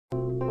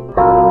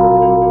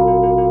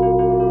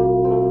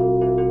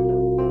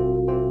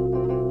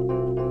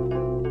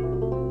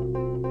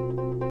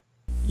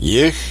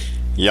ይህ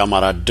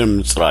የአማራ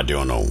ድምጽ ራዲዮ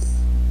ነው።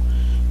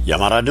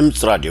 የአማራ ድምጽ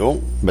ራዲዮ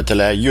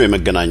በተለያዩ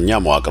የመገናኛ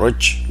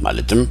መዋቅሮች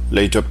ማለትም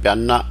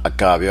ለኢትዮጵያና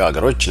አካባቢው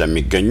ሀገሮች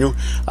ለሚገኙ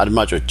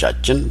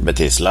አድማጮቻችን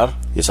በቴስላር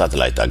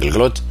የሳተላይት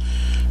አገልግሎት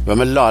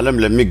በመላው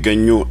ዓለም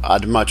ለሚገኙ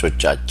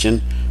አድማጮቻችን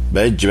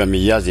በእጅ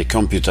በሚያዝ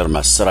የኮምፒውተር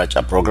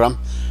ማሰራጫ ፕሮግራም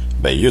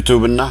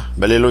በዩቲዩብ እና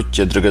በሌሎች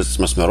የድረገጽ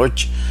መስመሮች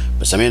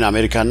በሰሜን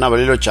አሜሪካና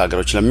በሌሎች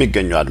ሀገሮች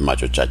ለሚገኙ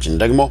አድማጮቻችን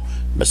ደግሞ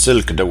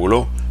በስልክ ደውሎ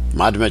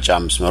ማድመጫ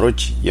መስመሮች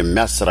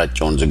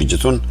የሚያሰራጨውን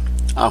ዝግጅቱን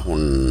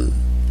አሁን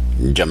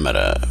ጀመረ።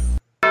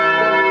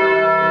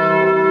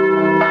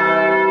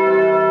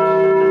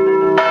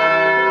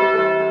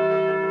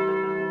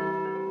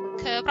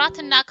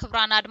 ክብራትና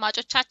ክብራን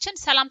አድማጮቻችን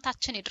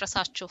ሰላምታችን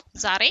ይድረሳችሁ።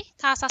 ዛሬ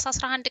ታህሳስ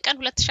 11 ቀን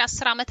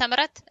 2010 ዓ.ም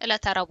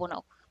ዕለተ ረቡዕ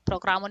ነው።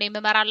 ፕሮግራሙን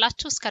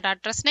የምመራላችሁ እስከዳር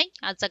ድረስ ነኝ።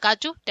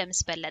 አዘጋጁ ደምስ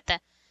በለጠ።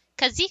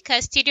 ከዚህ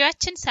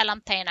ከስቱዲዮአችን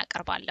ሰላምታዬን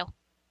አቀርባለሁ።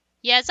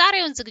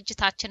 የዛሬውን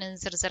ዝግጅታችንን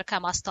ዝርዝር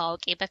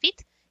ከማስተዋወቄ በፊት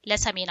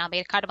ለሰሜን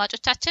አሜሪካ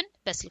አድማጮቻችን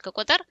በስልክ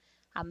ቁጥር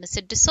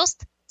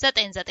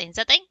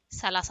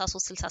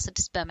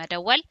 563-999-3366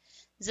 በመደወል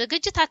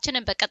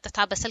ዝግጅታችንን በቀጥታ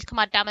በስልክ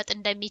ማዳመጥ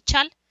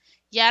እንደሚቻል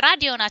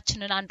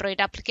የራዲዮናችንን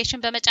አንድሮይድ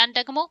አፕሊኬሽን በመጫን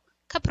ደግሞ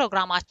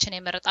ከፕሮግራማችን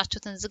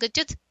የመረጣችሁትን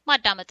ዝግጅት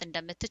ማዳመጥ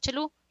እንደምትችሉ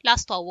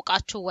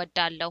ላስተዋውቃችሁ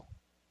ወዳለሁ።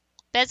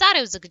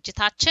 በዛሬው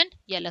ዝግጅታችን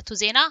የዕለቱ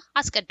ዜና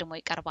አስቀድሞ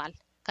ይቀርባል።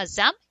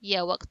 ከዛም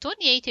የወቅቱን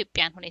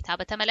የኢትዮጵያን ሁኔታ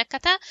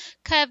በተመለከተ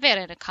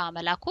ከቬሮኒካ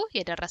መላኩ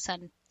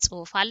የደረሰን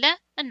ጽሑፍ አለ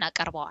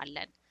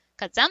እናቀርበዋለን።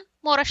 ከዛም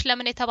ሞረሽ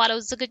ለምን የተባለው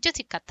ዝግጅት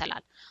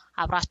ይከተላል።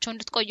 አብራችሁ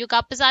እንድትቆዩ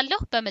ጋብዛለሁ።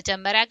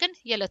 በመጀመሪያ ግን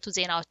የዕለቱ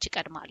ዜናዎች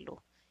ይቀድማሉ።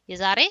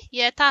 የዛሬ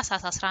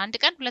የታህሳስ 11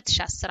 ቀን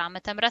 2010 ዓ.ም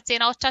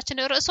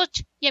ዜናዎቻችን ርዕሶች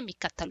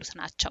የሚከተሉት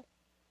ናቸው።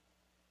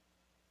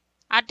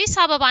 አዲስ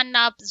አበባና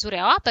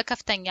ዙሪያዋ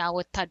በከፍተኛ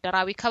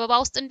ወታደራዊ ከበባ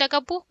ውስጥ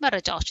እንደገቡ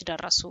መረጃዎች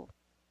ደረሱ።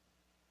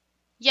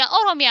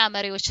 የኦሮሚያ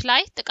መሪዎች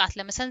ላይ ጥቃት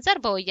ለመሰንዘር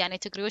በወያኔ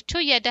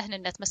ትግሬዎቹ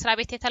የደህንነት መስሪያ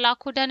ቤት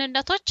የተላኩ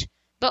ደህንነቶች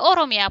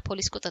በኦሮሚያ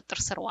ፖሊስ ቁጥጥር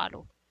ስር ዋሉ።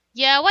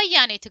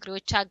 የወያኔ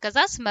ትግሬዎች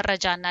አገዛዝ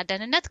መረጃና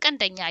ደህንነት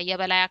ቀንደኛ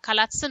የበላይ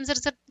አካላት ስም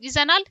ዝርዝር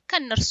ይዘናል።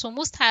 ከነርሱም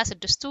ውስጥ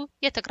 26ቱ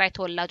የትግራይ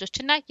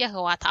ተወላጆችና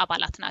የህወሓት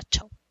አባላት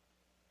ናቸው።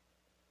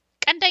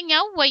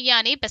 ቀንደኛው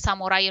ወያኔ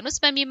በሳሞራ የኑስ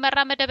በሚመራ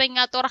መደበኛ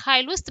ጦር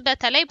ኃይል ውስጥ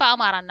በተለይ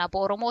በአማራና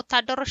በኦሮሞ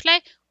ወታደሮች ላይ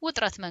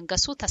ውጥረት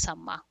መንገሱ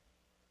ተሰማ።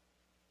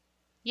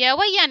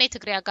 የወያኔ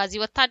ትግሬ አጋዚ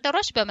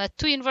ወታደሮች በመቱ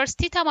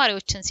ዩኒቨርሲቲ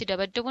ተማሪዎችን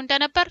ሲደበድቡ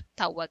እንደነበር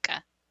ታወቀ።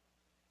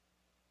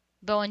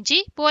 በወንጂ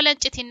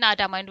በወለንጭቲና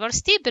አዳማ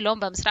ዩኒቨርሲቲ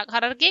ብሎም በምስራቅ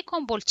ሐረርጌ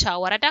ኮምቦልቻ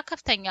ወረዳ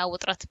ከፍተኛ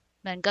ውጥረት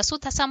መንገሱ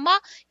ተሰማ።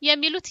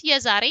 የሚሉት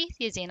የዛሬ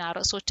የዜና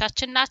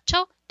ርዕሶቻችን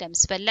ናቸው።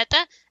 ደምስ በለጠ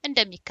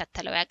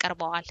እንደሚከተለው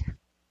ያቀርበዋል።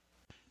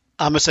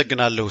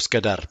 አመሰግናለሁ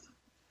እስከዳር።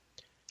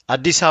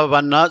 አዲስ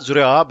አበባና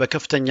ዙሪያዋ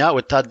በከፍተኛ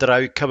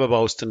ወታደራዊ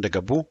ከበባ ውስጥ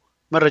እንደገቡ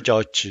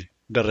መረጃዎች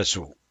ደረሱ።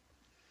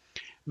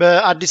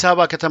 በአዲስ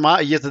አበባ ከተማ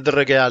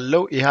እየተደረገ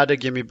ያለው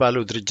ኢህአዴግ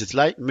የሚባለው ድርጅት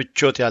ላይ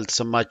ምቾት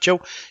ያልተሰማቸው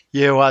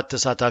የህወሓት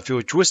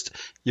ተሳታፊዎች ውስጥ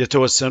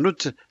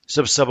የተወሰኑት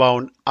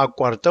ስብሰባውን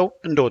አቋርጠው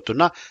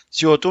እንደወጡና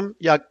ሲወጡም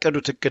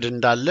ያቀዱት እቅድ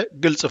እንዳለ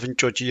ግልጽ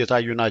ፍንጮች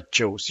እየታዩ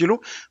ናቸው ሲሉ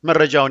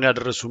መረጃውን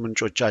ያደረሱ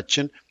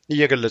ምንጮቻችን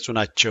እየገለጹ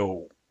ናቸው።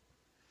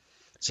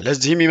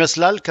 ስለዚህም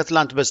ይመስላል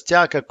ከትላንት በስቲያ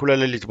ከእኩለ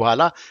ሌሊት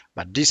በኋላ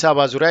በአዲስ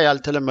አበባ ዙሪያ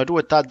ያልተለመዱ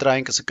ወታደራዊ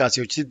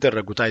እንቅስቃሴዎች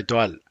ሲደረጉ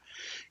ታይተዋል።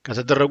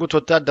 ከተደረጉት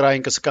ወታደራዊ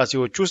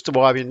እንቅስቃሴዎች ውስጥ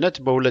በዋቢነት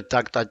በሁለት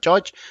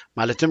አቅጣጫዎች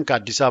ማለትም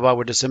ከአዲስ አበባ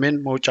ወደ ሰሜን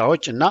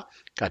መውጫዎች እና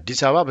ከአዲስ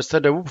አበባ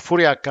በስተደቡብ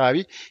ፉሪ አካባቢ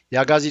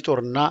የአጋዚ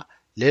ጦርና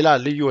ሌላ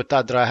ልዩ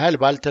ወታደራዊ ኃይል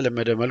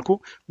ባልተለመደ መልኩ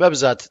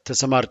በብዛት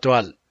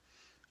ተሰማርተዋል።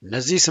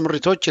 እነዚህ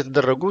ስምሪቶች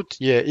የተደረጉት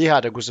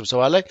የኢህአዴጉ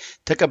ስብሰባ ላይ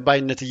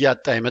ተቀባይነት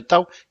እያጣ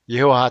የመጣው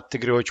የህወሓት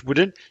ትግሬዎች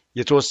ቡድን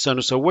የተወሰኑ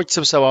ሰዎች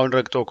ስብሰባውን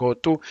ረግጠው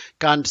ከወጡ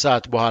ከአንድ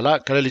ሰዓት በኋላ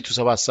ከሌሊቱ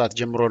 7 ሰዓት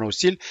ጀምሮ ነው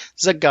ሲል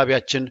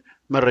ዘጋቢያችን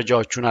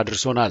መረጃዎቹን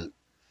አድርሶናል።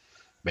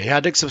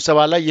 በኢህአዴግ ስብሰባ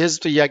ላይ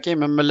የህዝብ ጥያቄ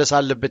መመለስ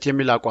አለበት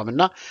የሚል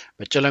አቋምና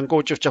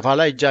በጨለንቆ ጭፍጨፋ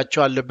ላይ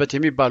እጃቸው አለበት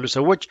የሚባሉ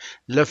ሰዎች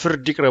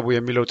ለፍርድ ይቅረቡ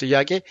የሚለው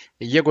ጥያቄ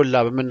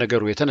እየጎላ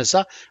በመነገሩ የተነሳ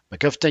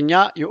በከፍተኛ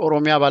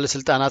የኦሮሚያ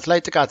ባለስልጣናት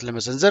ላይ ጥቃት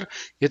ለመሰንዘር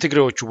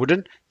የትግሬዎቹ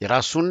ቡድን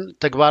የራሱን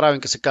ተግባራዊ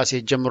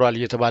እንቅስቃሴ ጀምሯል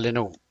እየተባለ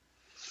ነው።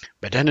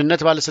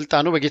 በደህንነት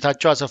ባለስልጣኑ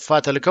በጌታቸው አሰፋ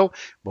ተልከው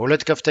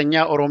በሁለት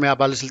ከፍተኛ ኦሮሚያ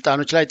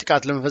ባለስልጣኖች ላይ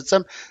ጥቃት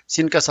ለመፈጸም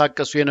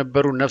ሲንቀሳቀሱ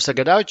የነበሩ ነፍሰ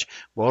ገዳዮች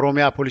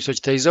በኦሮሚያ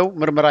ፖሊሶች ተይዘው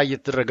ምርመራ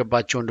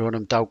እየተደረገባቸው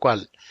እንደሆነም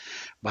ታውቋል።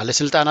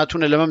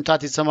 ባለስልጣናቱን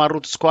ለመምታት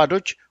የተሰማሩት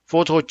ስኳዶች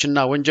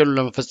ፎቶዎችና ወንጀሉን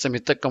ለመፈጸም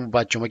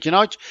የተጠቀሙባቸው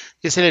መኪናዎች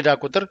የሰሌዳ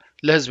ቁጥር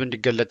ለህዝብ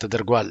እንዲገለጥ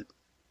ተደርጓል።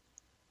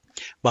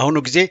 በአሁኑ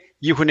ጊዜ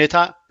ይህ ሁኔታ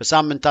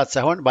በሳምንታት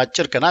ሳይሆን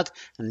በአጭር ቀናት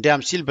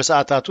እንዲያም ሲል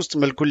በሰዓታት ውስጥ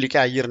መልኩን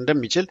ሊቀያየር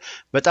እንደሚችል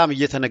በጣም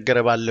እየተነገረ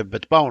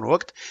ባለበት በአሁኑ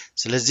ወቅት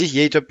ስለዚህ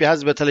የኢትዮጵያ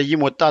ህዝብ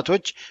በተለይም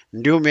ወጣቶች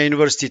እንዲሁም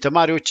የዩኒቨርሲቲ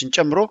ተማሪዎችን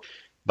ጨምሮ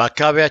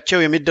በአካባቢያቸው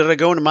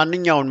የሚደረገውን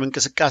ማንኛውንም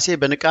እንቅስቃሴ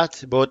በንቃት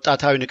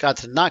በወጣታዊ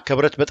ንቃትና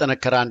ከብረት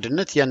በጠነከረ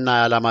አንድነት የና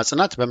ዓላማ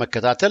ጽናት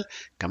በመከታተል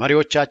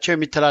ከመሪዎቻቸው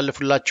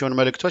የሚተላለፉላቸውን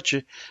መልእክቶች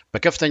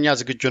በከፍተኛ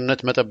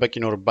ዝግጁነት መጠበቅ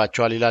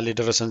ይኖርባቸዋል ይላል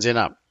የደረሰን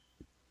ዜና።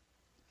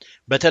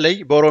 በተለይ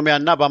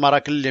በኦሮሚያና በአማራ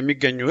ክልል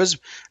የሚገኙ ህዝብ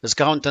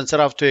እስካሁን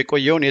ተንሰራፍቶ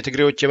የቆየውን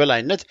የትግሬዎች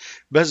የበላይነት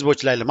በህዝቦች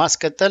ላይ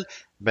ለማስቀጠል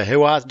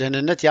በህወሓት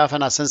ደህንነት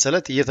የአፈና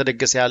ሰንሰለት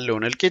እየተደገሰ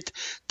ያለውን እልቂት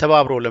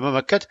ተባብሮ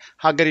ለመመከት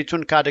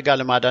ሀገሪቱን ከአደጋ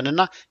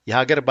ለማዳንና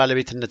የሀገር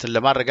ባለቤትነትን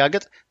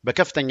ለማረጋገጥ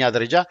በከፍተኛ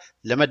ደረጃ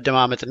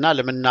ለመደማመጥና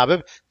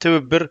ለመናበብ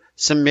ትብብር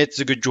ስሜት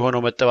ዝግጁ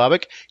ሆነው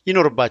መጠባበቅ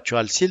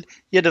ይኖርባቸዋል ሲል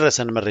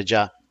የደረሰን መረጃ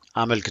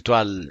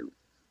አመልክቷል።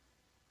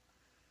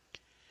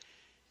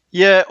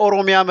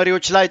 የኦሮሚያ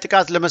መሪዎች ላይ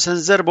ጥቃት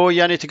ለመሰንዘር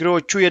በወያኔ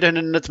ትግሬዎቹ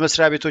የደህንነት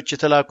መስሪያ ቤቶች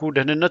የተላኩ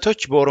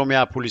ደህንነቶች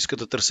በኦሮሚያ ፖሊስ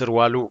ቁጥጥር ስር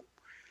ዋሉ።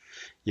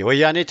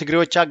 የወያኔ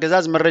ትግሬዎች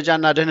አገዛዝ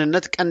መረጃና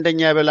ደህንነት ቀንደኛ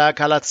የበላይ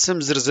አካላት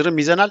ስም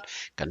ዝርዝርም ይዘናል።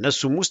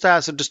 ከነሱም ውስጥ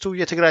 26ቱ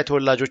የትግራይ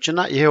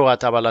ተወላጆችና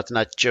የህወሓት አባላት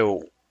ናቸው።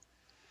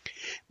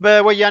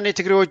 በወያኔ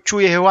ትግሬዎቹ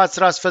የህወሓት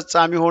ስራ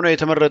አስፈጻሚ ሆኖ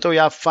የተመረጠው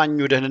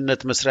የአፋኙ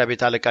ደህንነት መስሪያ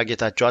ቤት አለቃ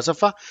ጌታቸው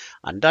አሰፋ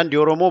አንዳንድ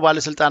የኦሮሞ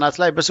ባለስልጣናት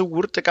ላይ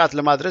በስውር ጥቃት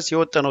ለማድረስ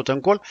የወጠነው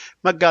ተንኮል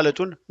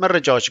መጋለጡን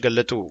መረጃዎች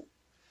ገለጡ።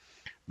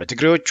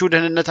 በትግሬዎቹ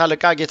ደህንነት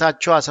አለቃ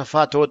ጌታቸው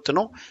አሰፋ ተወጥኖ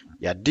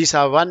የአዲስ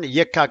አበባን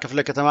የካ ክፍለ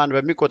ከተማን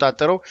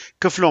በሚቆጣጠረው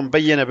ክፍሎም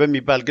በየነ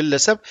በሚባል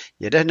ግለሰብ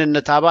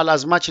የደህንነት አባል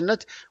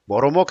አዝማችነት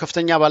በኦሮሞ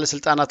ከፍተኛ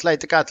ባለስልጣናት ላይ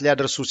ጥቃት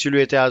ሊያደርሱ ሲሉ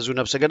የተያዙ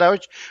ነፍሰ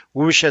ገዳዮች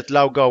ውብሸት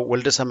ላውጋው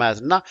ወልደ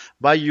ሰማያትና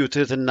ባዩ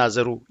ትህትና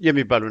ዘሩ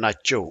የሚባሉ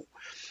ናቸው።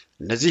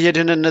 እነዚህ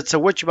የደህንነት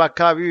ሰዎች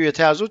በአካባቢው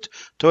የተያዙት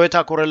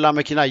ቶዮታ ኮረላ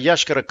መኪና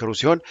እያሽከረከሩ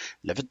ሲሆን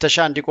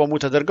ለፍተሻ እንዲቆሙ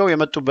ተደርገው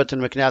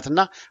የመጡበትን ምክንያትና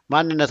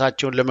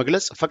ማንነታቸውን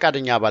ለመግለጽ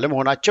ፈቃደኛ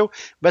ባለመሆናቸው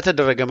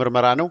በተደረገ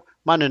ምርመራ ነው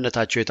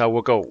ማንነታቸው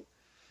የታወቀው።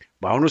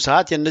 በአሁኑ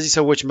ሰዓት የእነዚህ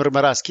ሰዎች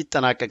ምርመራ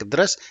እስኪጠናቀቅ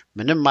ድረስ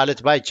ምንም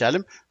ማለት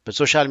ባይቻልም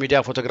በሶሻል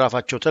ሚዲያ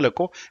ፎቶግራፋቸው ተለቆ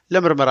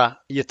ለምርመራ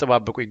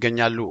እየተጠባበቁ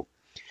ይገኛሉ።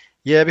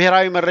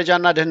 የብሔራዊ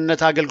መረጃና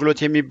ደህንነት አገልግሎት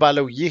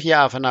የሚባለው ይህ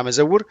የአፈና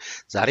መዘውር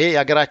ዛሬ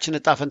የሀገራችን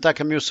ዕጣ ፈንታ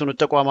ከሚወስኑት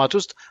ተቋማት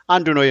ውስጥ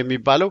አንዱ ነው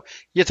የሚባለው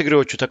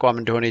የትግሬዎቹ ተቋም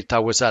እንደሆነ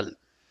ይታወሳል።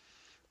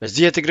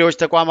 በዚህ የትግሬዎች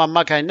ተቋም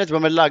አማካይነት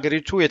በመላ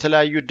ሀገሪቱ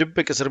የተለያዩ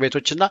ድብቅ እስር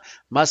ቤቶችና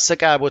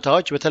ማሰቃያ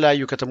ቦታዎች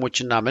በተለያዩ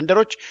ከተሞችና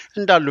መንደሮች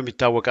እንዳሉም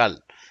ይታወቃል።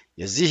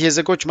 የዚህ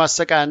የዜጎች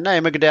ማሰቃያና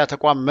የመግደያ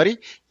ተቋም መሪ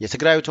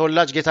የትግራዩ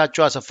ተወላጅ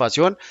ጌታቸው አሰፋ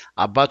ሲሆን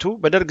አባቱ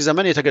በደርግ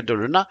ዘመን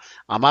የተገደሉና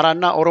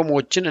አማራና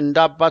ኦሮሞዎችን እንደ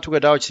አባቱ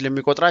ገዳዮች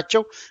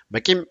ስለሚቆጥራቸው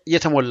በቂም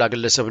የተሞላ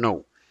ግለሰብ ነው።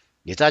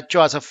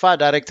 ጌታቸው አሰፋ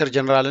ዳይሬክተር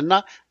ጀነራልና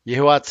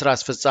የህወሓት ስራ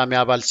አስፈጻሚ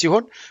አባል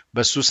ሲሆን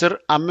በሱ ስር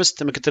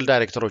 5 ምክትል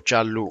ዳይሬክተሮች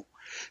አሉ።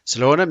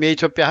 ስለሆነም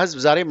የኢትዮጵያ ህዝብ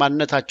ዛሬ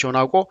ማንነታቸውን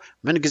አውቆ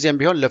ምን ጊዜም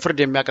ቢሆን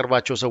ለፍርድ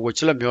የሚያቀርባቸው ሰዎች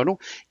ስለሚሆኑ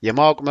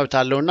የማወቅ መብት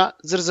አለውና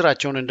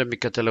ዝርዝራቸውን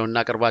እንደሚከተለው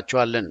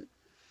እናቀርባቸዋለን።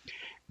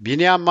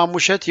 ቢኒያም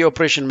ማሙሸት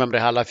የኦፕሬሽን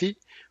መምሪያ ኃላፊ፣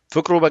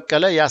 ፍቅሩ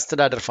በቀለ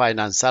የአስተዳደር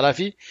ፋይናንስ ኃላፊ፣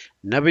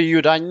 ነብዩ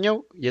ዳኘው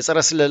የጸረ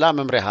ስለላ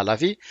መምሪያ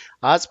ኃላፊ፣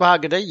 አጽባህ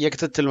ግደይ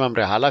የክትትል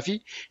መምሪያ ኃላፊ፣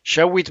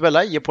 ሸዊት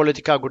በላይ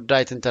የፖለቲካ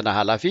ጉዳይ ትንተና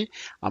ኃላፊ፣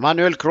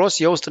 አማኑኤል ክሮስ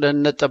የውስጥ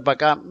ደህንነት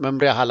ጥበቃ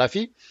መምሪያ ኃላፊ፣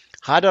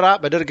 ሀደራ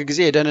በደርግ ጊዜ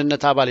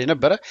የደህንነት አባል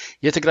የነበረ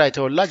የትግራይ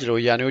ተወላጅ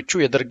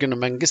ለወያኔዎቹ የደርግን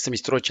መንግስት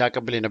ሚስጥሮች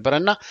ያቀብል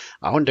የነበረና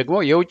አሁን ደግሞ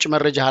የውጭ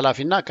መረጃ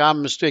ኃላፊና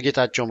ከ5ቱ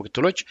የጌታቸው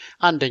ምክትሎች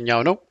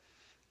አንደኛው ነው።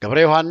 ገብረ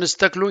ዮሐንስ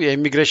ተክሉ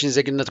የኢሚግሬሽን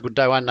ዜግነት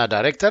ጉዳይ ዋና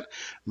ዳይሬክተር፣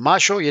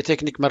 ማሾ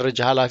የቴክኒክ መረጃ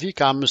ኃላፊ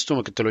ከ5ቱ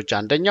ምክትሎች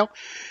አንደኛው፣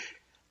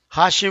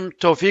 ሐሺም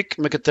ቶፊቅ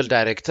ምክትል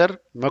ዳይሬክተር፣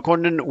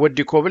 መኮንን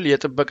ወዲኮብል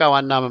የጥበቃ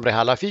ዋና መምሪያ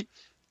ኃላፊ፣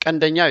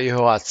 ቀንደኛ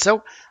የህወሓት ሰው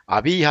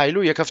አብይ ኃይሉ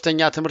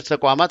የከፍተኛ ትምህርት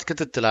ተቋማት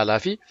ክትትል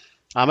ኃላፊ፣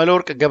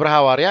 አመለወርቅ ገብረ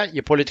ሐዋርያ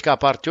የፖለቲካ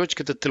ፓርቲዎች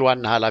ክትትል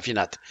ዋና ኃላፊ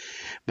ናት።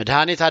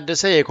 መድኃኔ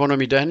ታደሰ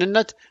የኢኮኖሚ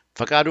ደህንነት፣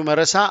 ፈቃዱ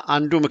መረሳ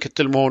አንዱ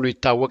ምክትል መሆኑ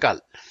ይታወቃል።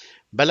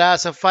 በላይ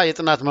አሰፋ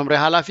የጥናት መምሪያ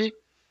ኃላፊ፣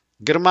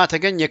 ግርማ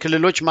ተገኝ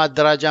የክልሎች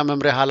ማደራጃ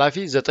መምሪያ ኃላፊ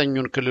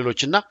 9ኙን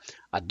ክልሎችና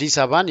አዲስ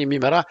አበባን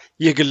የሚመራ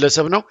ይህ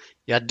ግለሰብ ነው።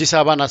 የአዲስ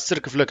አበባን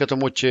 10 ክፍለ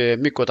ከተሞች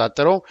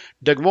የሚቆጣጠረው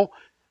ደግሞ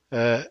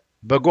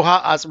በጎሃ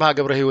አጽባህ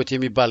ገብረ ህይወት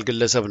የሚባል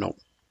ግለሰብ ነው።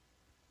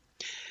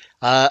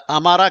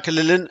 አማራ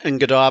ክልልን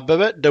እንግዳው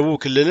አበበ፣ ደቡብ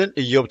ክልልን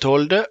ኢዮብ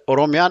ተወልደ፣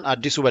 ኦሮሚያን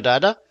አዲሱ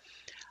በዳዳ፣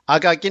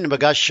 አቃቂን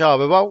በጋሻው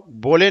አበባው፣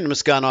 ቦሌን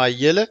ምስጋናው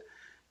አየለ፣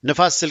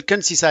 ንፋስ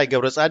ስልክን ሲሳይ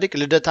ገብረ ጻድቅ፣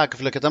 ልደታ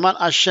ክፍለ ከተማን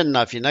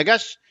አሸናፊ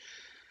ነጋሽ፣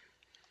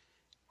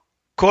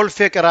 ኮልፌ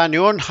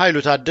ቀራኒዮን ኃይሉ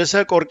ታደሰ፣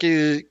 ቆርቂ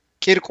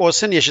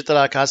ቂርቆስን የሽጥላ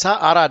ካሳ፣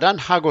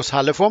 አራዳን ሀጎስ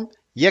ሀለፎም፣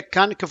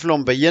 የካን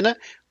ክፍሎም በየነ፣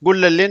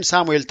 ጉለሌን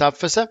ሳሙኤል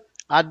ታፈሰ፣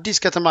 አዲስ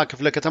ከተማ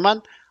ክፍለ ከተማን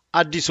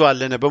አዲሱ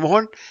አለነ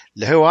በመሆን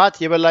ለህወሓት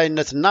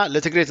የበላይነትና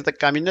ለትግሬ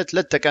ተጠቃሚነት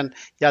ለተቀን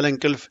ያለ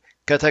እንቅልፍ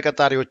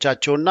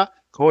ከተቀጣሪዎቻቸውና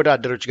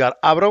ከወዳደሮች ጋር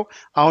አብረው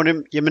አሁንም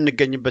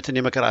የምንገኝበትን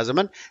የመከራ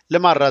ዘመን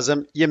ለማራዘም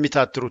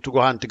የሚታትሩ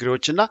ትጉሃን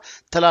ትግሬዎችና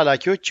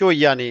ተላላኪዎች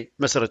የወያኔ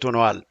መሰረት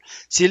ሆነዋል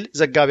ሲል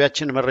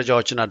ዘጋቢያችን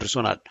መረጃዎችን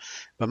አድርሶናል።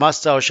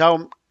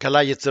 በማስታወሻውም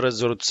ከላይ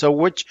የተዘረዘሩት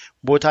ሰዎች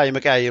ቦታ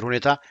የመቀያየር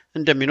ሁኔታ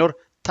እንደሚኖር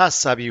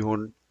ታሳቢ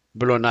ይሁን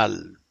ብሎናል።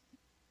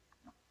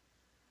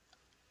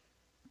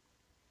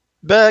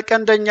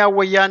 በቀንደኛው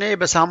ወያኔ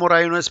በሳሞራ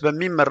ዩኑስ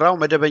በሚመራው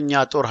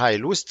መደበኛ ጦር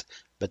ኃይል ውስጥ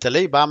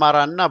በተለይ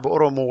በአማራና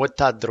በኦሮሞ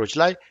ወታደሮች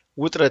ላይ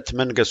ውጥረት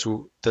መንገሱ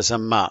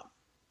ተሰማ።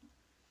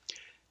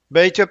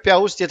 በኢትዮጵያ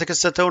ውስጥ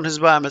የተከሰተውን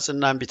ህዝባዊ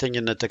አመጽና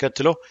እንቢተኝነት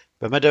ተከትሎ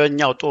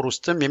በመደበኛው ጦር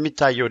ውስጥም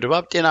የሚታየው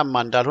ድባብ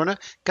ጤናማ እንዳልሆነ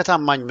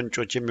ከታማኝ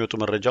ምንጮች የሚወጡ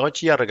መረጃዎች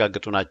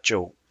እያረጋገጡ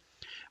ናቸው።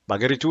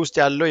 በአገሪቱ ውስጥ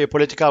ያለው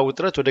የፖለቲካ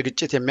ውጥረት ወደ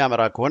ግጭት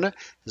የሚያመራ ከሆነ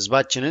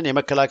ህዝባችንን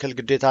የመከላከል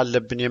ግዴታ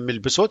አለብን የሚል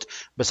ብሶት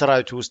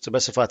በሰራዊቱ ውስጥ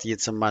በስፋት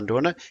እየተሰማ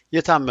እንደሆነ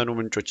የታመኑ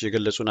ምንጮች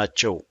የገለጹ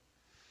ናቸው።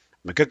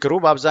 ምክክሩ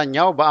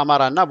በአብዛኛው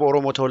በአማራና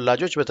በኦሮሞ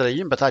ተወላጆች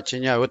በተለይም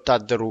በታችኛው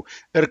የወታደሩ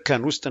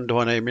እርከን ውስጥ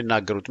እንደሆነ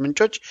የሚናገሩት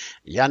ምንጮች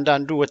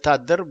እያንዳንዱ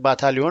ወታደር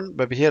ባታሊዮን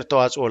በብሔር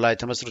ተዋጽኦ ላይ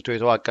ተመስርቶ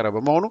የተዋቀረ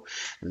በመሆኑ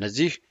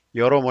እነዚህ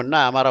የኦሮሞና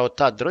የአማራ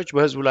ወታደሮች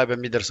በህዝቡ ላይ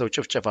በሚደርሰው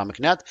ጭፍጨፋ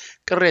ምክንያት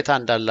ቅሬታ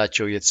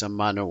እንዳላቸው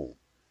እየተሰማ ነው።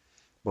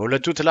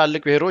 በሁለቱ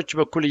ትላልቅ ብሔሮች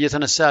በኩል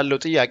እየተነሳ ያለው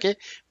ጥያቄ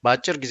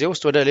በአጭር ጊዜ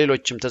ውስጥ ወደ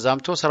ሌሎችም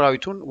ተዛምቶ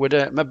ሰራዊቱን ወደ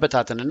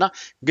መበታተንና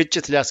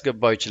ግጭት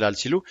ሊያስገባው ይችላል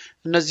ሲሉ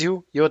እነዚሁ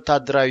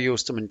የወታደራዊ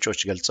የውስጥ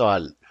ምንጮች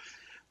ገልጸዋል።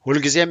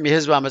 ሁልጊዜም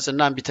የህዝብ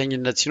አመጽና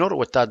እንቢተኝነት ሲኖር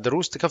ወታደሩ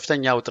ውስጥ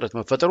ከፍተኛ ውጥረት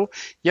መፈጠሩ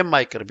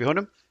የማይቀር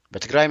ቢሆንም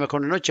በትግራይ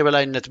መኮንኖች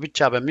የበላይነት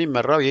ብቻ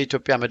በሚመራው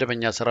የኢትዮጵያ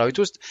መደበኛ ሰራዊት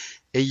ውስጥ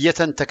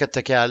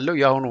እየተንተከተከ ያለው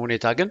የአሁኑ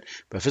ሁኔታ ግን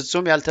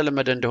በፍጹም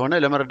ያልተለመደ እንደሆነ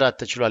ለመረዳት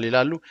ተችሏል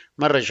ይላሉ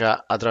መረጃ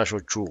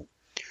አድራሾቹ።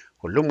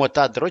 ሁሉም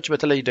ወታደሮች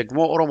በተለይ ደግሞ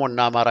ኦሮሞና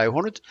አማራ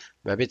የሆኑት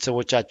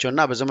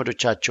በቤተሰቦቻቸውና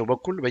በዘመዶቻቸው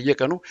በኩል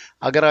በየቀኑ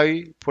አገራዊ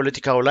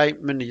ፖለቲካው ላይ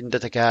ምን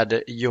እንደተካሄደ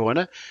እየሆነ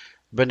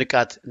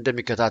በንቃት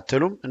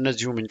እንደሚከታተሉም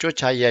እነዚሁ ምንጮች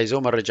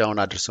አያይዘው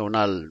መረጃውን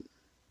አድርሰውናል።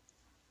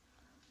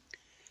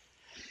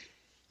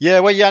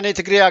 የወያኔ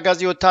ትግሬ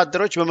አጋዚ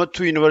ወታደሮች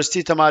በመቱ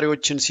ዩኒቨርሲቲ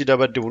ተማሪዎችን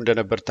ሲደበድቡ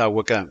እንደነበር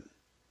ታወቀ።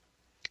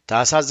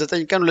 ታህሳስ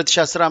 9 ቀን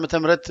 2010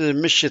 ዓ.ም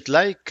ምሽት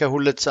ላይ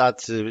ከ2 ሰዓት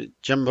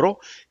ጀምሮ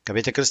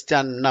ከቤተ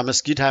ክርስቲያንና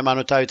መስጊድ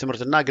ሃይማኖታዊ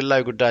ትምህርትና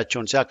ግላዊ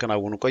ጉዳያቸውን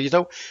ሲያከናውኑ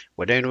ቆይተው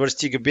ወደ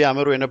ዩኒቨርሲቲ ግቢ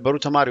ያመሩ የነበሩ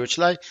ተማሪዎች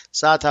ላይ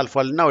ሰዓት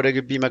አልፏልና ወደ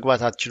ግቢ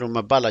መግባት አትችሉም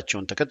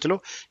መባላቸውን ተከትሎ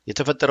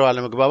የተፈጠረው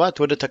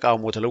አለመግባባት ወደ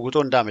ተቃውሞ ተለውጦ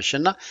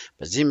እንዳመሸና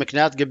በዚህ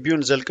ምክንያት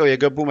ግቢውን ዘልቀው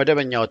የገቡ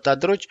መደበኛ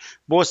ወታደሮች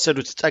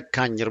በወሰዱት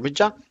ጠካኝ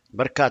እርምጃ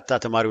በርካታ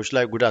ተማሪዎች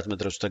ላይ ጉዳት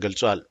መድረሱ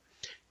ተገልጿል።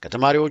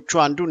 ከተማሪዎቹ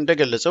አንዱ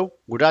እንደገለጸው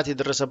ጉዳት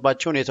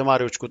የደረሰባቸውን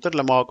የተማሪዎች ቁጥር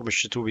ለማወቅ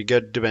ምሽቱ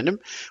ቢገድበንም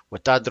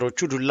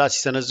ወታደሮቹ ዱላ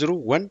ሲሰነዝሩ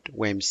ወንድ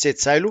ወይም ሴት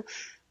ሳይሉ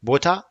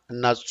ቦታ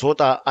እና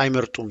ጾታ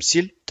አይመርጡም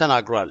ሲል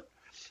ተናግሯል።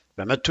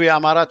 በመቱ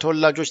የአማራ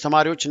ተወላጆች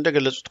ተማሪዎች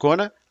እንደገለጹት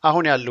ከሆነ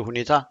አሁን ያለው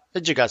ሁኔታ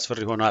እጅግ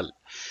አስፈሪ ሆኗል።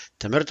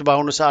 ትምህርት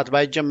በአሁኑ ሰዓት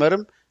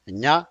ባይጀመርም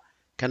እኛ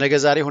ከነገ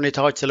ዛሬ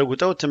ሁኔታዎች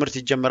ተለውጠው ትምህርት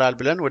ይጀመራል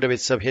ብለን ወደ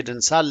ቤተሰብ ሄደን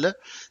ሳለ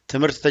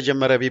ትምህርት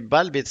ተጀመረ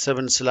ቢባል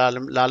ቤተሰብን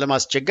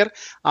ላለማስቸገር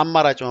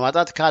አማራጭ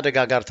በማጣት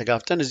ከአደጋ ጋር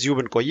ተጋፍጠን እዚሁ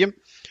ብንቆይም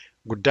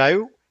ጉዳዩ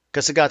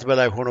ከስጋት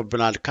በላይ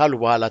ሆኖብናል ካሉ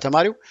በኋላ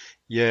ተማሪው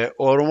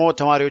የኦሮሞ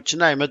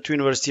ተማሪዎችና የመቱ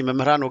ዩኒቨርሲቲ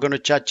መምህራን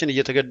ወገኖቻችን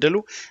እየተገደሉ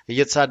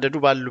እየተሳደዱ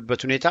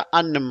ባሉበት ሁኔታ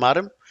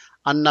አንማርም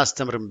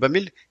አናስተምርም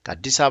በሚል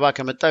ከአዲስ አበባ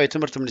ከመጣው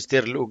የትምህርት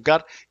ሚኒስቴር ልዑክ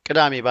ጋር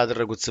ቅዳሜ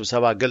ባደረጉት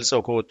ስብሰባ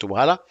ገልጸው ከወጡ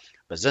በኋላ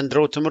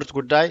በዘንድሮው ትምህርት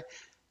ጉዳይ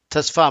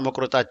ተስፋ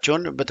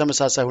መቁረጣቸውን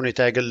በተመሳሳይ ሁኔታ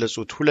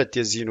የገለጹት ሁለት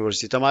የዚህ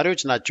ዩኒቨርሲቲ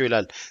ተማሪዎች ናቸው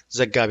ይላል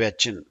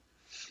ዘጋቢያችን።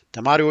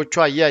 ተማሪዎቹ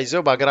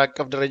አያይዘው በአገር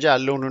አቀፍ ደረጃ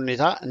ያለውን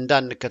ሁኔታ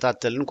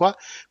እንዳንከታተል እንኳን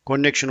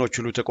ኮኔክሽኖች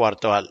ሁሉ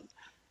ተቋርጠዋል።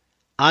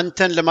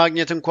 አንተን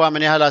ለማግኘት እንኳን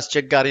ምን ያህል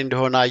አስቸጋሪ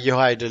እንደሆነ አየሁ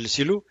አይደል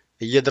ሲሉ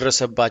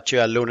እየደረሰባቸው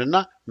ያለውንና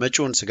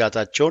መጪውን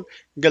ስጋታቸውን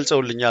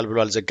ገልጸውልኛል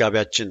ብሏል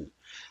ዘጋቢያችን።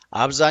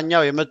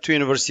 አብዛኛው የመቱ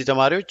ዩኒቨርሲቲ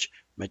ተማሪዎች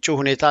መጪው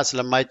ሁኔታ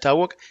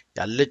ስለማይታወቅ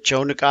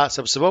ያለቸውን ዕቃ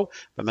ሰብስበው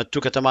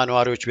በመቱ ከተማ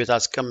ነዋሪዎች ቤት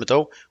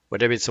አስቀምጠው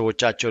ወደ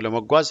ቤተሰቦቻቸው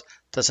ለመጓዝ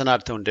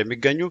ተሰናድተው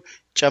እንደሚገኙ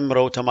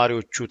ጨምረው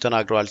ተማሪዎቹ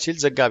ተናግረዋል ሲል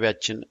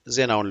ዘጋቢያችን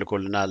ዜናውን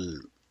ልኮልናል።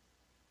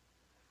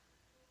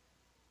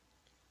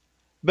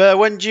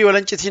 በወንጂ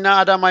ወለንጭቲና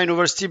አዳማ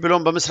ዩኒቨርሲቲ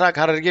ብሎም በምስራቅ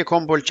ሐረርጌ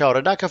ኮምቦልቻ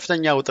ወረዳ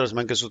ከፍተኛ ውጥረት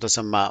መንገሱ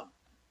ተሰማ።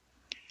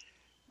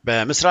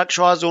 በምስራቅ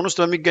ሸዋ ዞን ውስጥ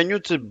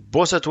በሚገኙት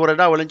ቦሰት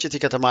ወረዳ ወለንጭቲ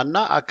ከተማና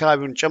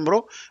አካባቢውን ጨምሮ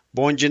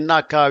በወንጂና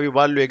አካባቢው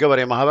ባሉ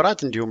የገበሬ ማህበራት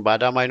እንዲሁም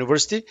በአዳማ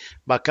ዩኒቨርሲቲ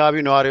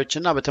በአካባቢው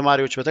ነዋሪዎችና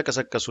በተማሪዎች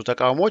በተቀሰቀሱ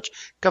ተቃውሞዎች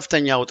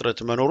ከፍተኛ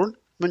ውጥረት መኖሩን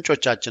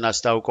ምንጮቻችን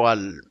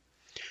አስታውቀዋል።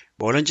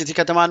 በወለንጭቲ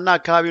ከተማና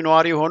አካባቢው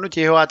ነዋሪ የሆኑት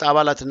የህወሓት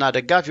አባላትና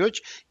ደጋፊዎች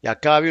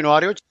የአካባቢው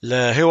ነዋሪዎች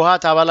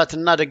ለህወሓት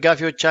አባላትና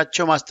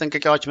ደጋፊዎቻቸው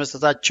ማስጠንቀቂያዎች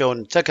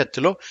መስጠታቸውን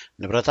ተከትሎ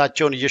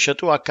ንብረታቸውን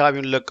እየሸጡ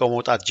አካባቢውን ለቀው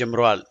መውጣት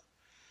ጀምረዋል።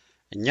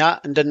 እኛ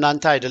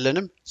እንደናንተ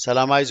አይደለንም፣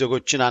 ሰላማዊ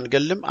ዜጎችን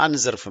አንገልም፣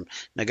 አንዘርፍም፣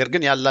 ነገር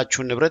ግን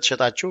ያላችሁን ንብረት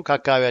ሸጣችሁ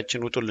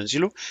ከአካባቢያችን ውጡልን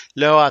ሲሉ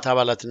ለህወሓት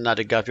አባላትና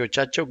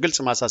ደጋፊዎቻቸው ግልጽ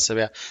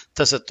ማሳሰቢያ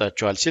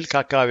ተሰጥቷቸዋል ሲል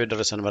ከአካባቢው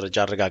የደረሰን መረጃ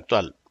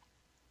አረጋግጧል።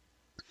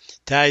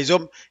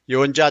 ተያይዞም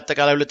የወንጂ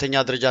አጠቃላይ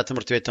ሁለተኛ ደረጃ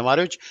ትምህርት ቤት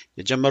ተማሪዎች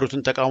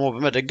የጀመሩትን ተቃውሞ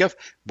በመደገፍ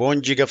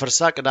በወንጂ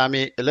ገፈርሳ ቅዳሜ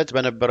ዕለት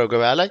በነበረው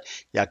ገበያ ላይ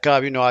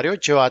የአካባቢው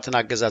ነዋሪዎች የህወሓትን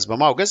አገዛዝ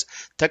በማውገዝ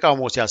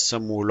ተቃውሞ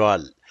ሲያሰሙ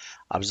ውለዋል።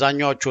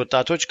 አብዛኛዎቹ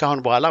ወጣቶች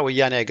ካሁን በኋላ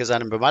ወያኔ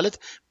አይገዛንም በማለት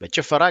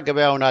በጭፈራ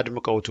ገበያውን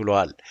አድምቀው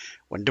ውለዋል።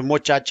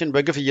 ወንድሞቻችን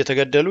በግፍ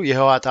እየተገደሉ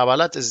የህወሓት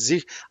አባላት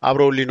እዚህ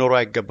አብረው ሊኖሩ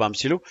አይገባም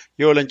ሲሉ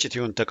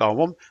የወለንጭቲውን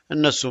ተቃውሞም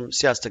እነሱም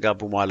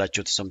ሲያስተጋቡ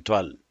መዋላቸው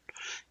ተሰምቷል።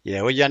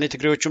 የወያኔ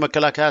ትግሬዎቹ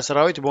መከላከያ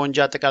ሰራዊት በወንጂ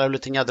አጠቃላይ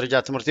ሁለተኛ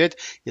ደረጃ ትምህርት ቤት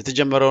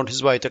የተጀመረውን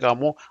ህዝባዊ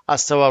ተቃውሞ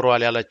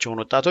አስተባብረዋል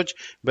ያላቸውን ወጣቶች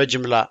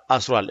በጅምላ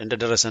አስሯል።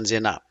 እንደደረሰን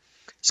ዜና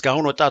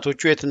እስካሁን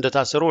ወጣቶቹ የት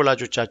እንደታሰሩ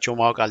ወላጆቻቸው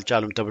ማወቅ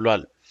አልቻሉም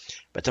ተብሏል።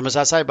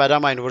 በተመሳሳይ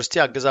በአዳማ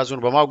ዩኒቨርሲቲ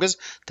አገዛዙን በማውገዝ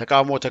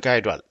ተቃውሞ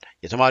ተካሂዷል።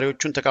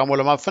 የተማሪዎቹን ተቃውሞ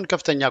ለማፈን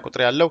ከፍተኛ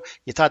ቁጥር ያለው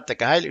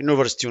የታጠቀ ኃይል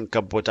ዩኒቨርሲቲውን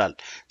ከቦታል።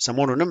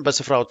 ሰሞኑንም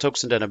በስፍራው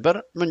ተኩስ እንደነበር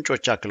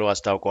ምንጮች አክለው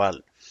አስታውቀዋል።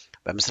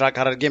 በምስራቅ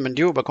ሐረርጌም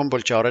እንዲሁ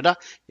በኮምቦልቻ ወረዳ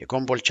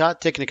የኮምቦልቻ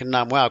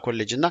ቴክኒክና ሙያ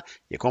ኮሌጅና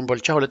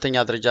የኮምቦልቻ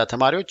ሁለተኛ ደረጃ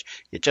ተማሪዎች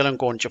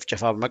የጨለንቆውን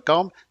ጭፍጨፋ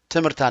በመቃወም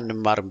ትምህርት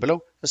አንማርም ብለው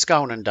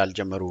እስካሁን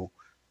እንዳልጀመሩ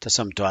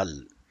ተሰምቷል።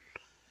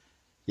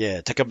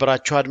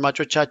 የተከበራችሁ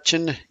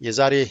አድማጮቻችን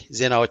የዛሬ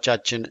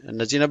ዜናዎቻችን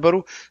እነዚህ ነበሩ።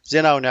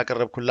 ዜናውን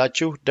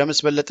ያቀረብኩላችሁ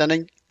ደምስ በለጠ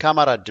ነኝ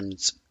ከአማራ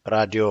ድምጽ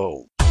ራዲዮ።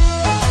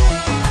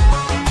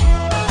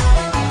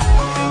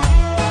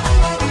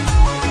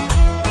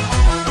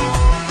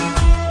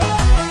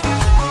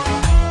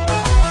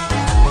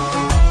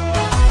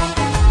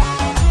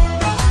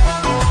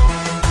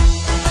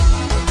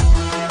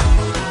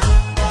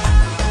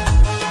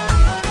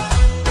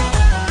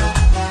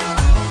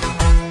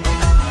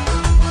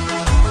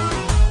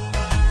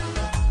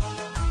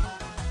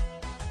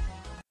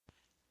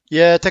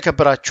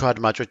 የተከበራችሁ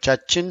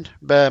አድማጮቻችን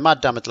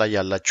በማዳመጥ ላይ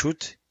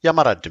ያላችሁት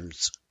የአማራ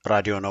ድምጽ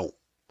ራዲዮ ነው።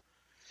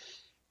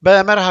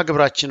 በመርሃ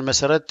ግብራችን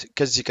መሰረት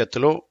ከዚህ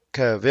ቀጥሎ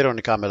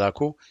ከቬሮኒካ መላኩ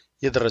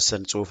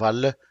የደረሰን ጽሑፍ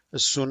አለ።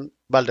 እሱን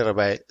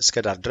ባልደረባዬ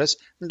እስከዳር ድረስ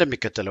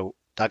እንደሚከተለው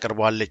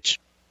ታቀርበዋለች።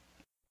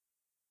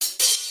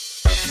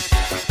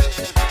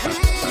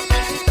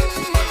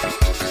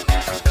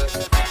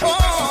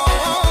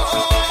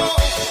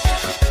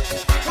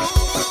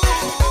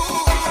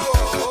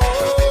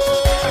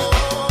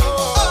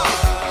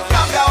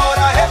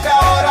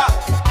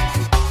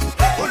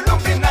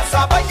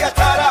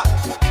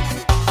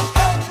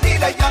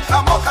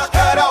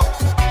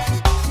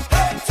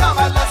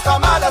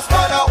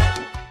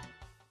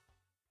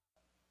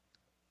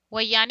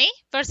 ወያኔ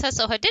versus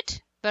ኦህዴድ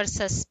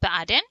versus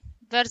ብአዴን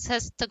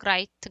versus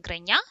ትግራይ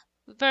ትግረኛ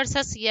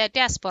versus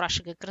የዲያስፖራ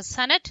ሽግግር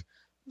ሰነድ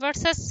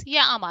versus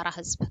የአማራ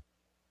ህዝብ።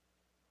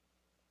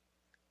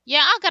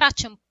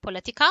 የአገራችን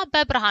ፖለቲካ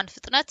በብርሃን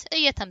ፍጥነት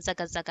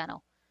እየተምዘገዘገ ነው።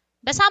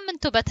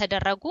 በሳምንቱ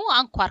በተደረጉ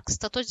አንኳር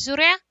ክስተቶች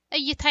ዙሪያ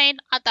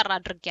እይታዬን አጠር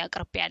አድርጌ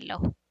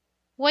አቅርቤያለሁ።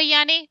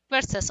 ወያኔ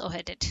versus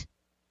ኦህዴድ።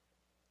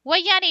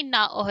 ወያኔና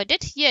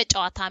ኦህዴድ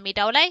የጨዋታ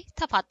ሜዳው ላይ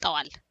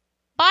ተፋጠዋል።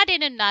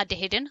 ብአዴንና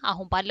ደኢህዴን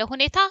አሁን ባለው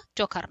ሁኔታ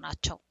ጆከር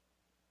ናቸው።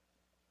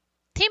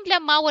 ቲም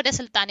ለማ ወደ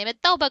ስልጣን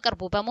የመጣው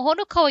በቅርቡ በመሆኑ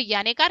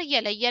ከወያኔ ጋር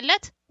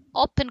የለየለት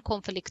ኦፕን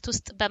ኮንፍሊክት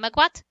ውስጥ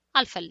በመግባት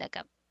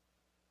አልፈለገም።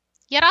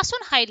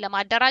 የራሱን ኃይል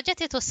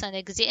ለማደራጀት የተወሰነ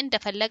ጊዜ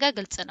እንደፈለገ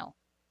ግልጽ ነው።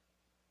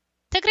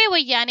 ትግሬ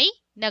ወያኔ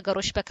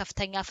ነገሮች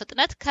በከፍተኛ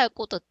ፍጥነት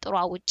ከቁጥጥሯ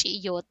ውጪ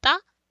እየወጣ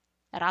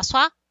ራሷ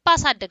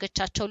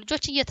ባሳደገቻቸው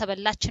ልጆች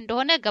እየተበላች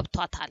እንደሆነ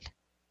ገብቷታል።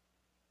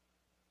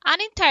 An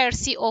entire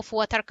sea of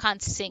water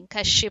can't sink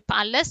a ship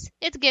unless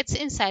it gets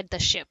inside the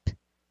ship.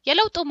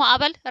 የለውጡ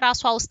ማዕበል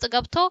ራሷ ውስጥ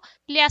ገብቶ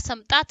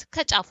ሊያሰምጣት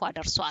ከጫፏ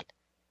ደርሷል።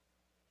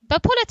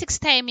 በፖለቲክስ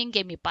ታይሚንግ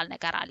የሚባል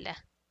ነገር አለ።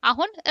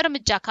 አሁን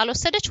እርምጃ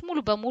ካልወሰደች ሙሉ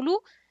በሙሉ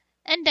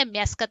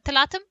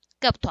እንደሚያስከትላትም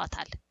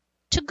ገብቷታል።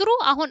 ችግሩ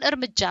አሁን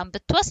እርምጃን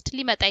ብትወስድ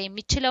ሊመጣ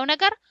የሚችለው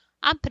ነገር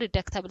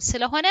unpredictable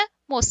ስለሆነ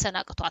መወሰን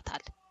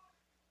አቅቷታል።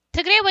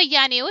 ትግሬ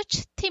ወያኔዎች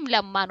ቲም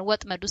ለማን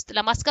ወጥመድ ውስጥ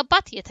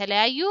ለማስገባት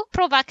የተለያዩ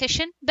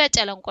ፕሮቮኬሽን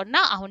በጨለንቆና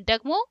አሁን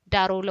ደግሞ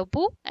ዳሮ ለቡ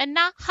እና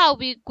ሃዊ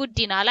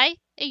ጉዲና ላይ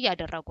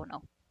እያደረጉ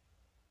ነው።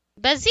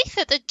 በዚህ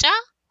ፍጥጫ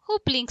who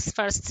blinks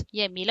first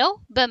የሚለው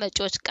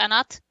በመጪዎች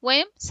ቀናት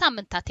ወይም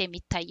ሳምንታት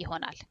የሚታይ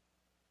ይሆናል።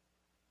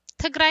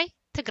 ትግራይ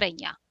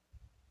ትግረኛ።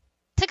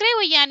 ትግሬ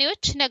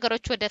ወያኔዎች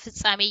ነገሮች ወደ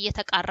ፍጻሜ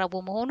እየተቃረቡ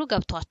መሆኑ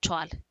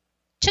ገብቷቸዋል።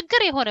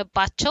 ችግር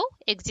የሆነባቸው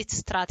ኤግዚት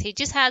ስትራቴጂ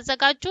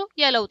ሳያዘጋጁ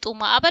የለውጡ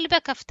ማዕበል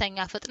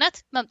በከፍተኛ ፍጥነት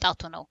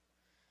መምጣቱ ነው።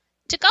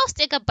 ጭቃ ውስጥ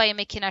የገባ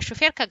የመኪና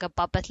ሹፌር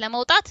ከገባበት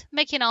ለመውጣት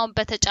መኪናውን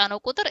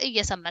በተጫነው ቁጥር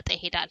እየሰመጠ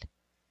ይሄዳል።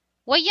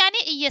 ወያኔ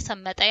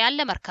እየሰመጠ ያለ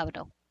መርከብ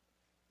ነው።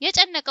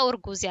 የጨነቀው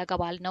እርጉዝ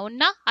ያገባል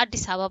ነውና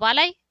አዲስ አበባ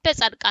ላይ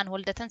በጻድቃን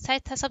ወልደተንሳይ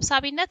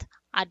ተሰብሳቢነት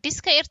አዲስ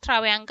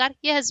ከኤርትራውያን ጋር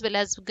የህዝብ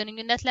ለህዝብ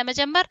ግንኙነት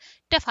ለመጀመር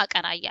ደፋ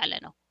ቀና እያለ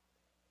ነው።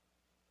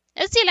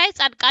 እዚህ ላይ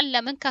ጻድቃን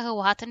ለምን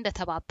ከህወሓት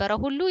እንደተባበረ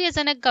ሁሉ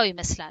የዘነጋው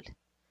ይመስላል።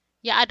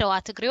 የአድዋ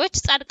ትግሬዎች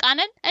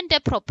ጻድቃንን እንደ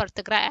ፕሮፐር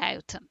ትግራይ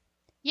አያዩትም።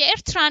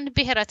 የኤርትራን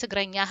ብሔረ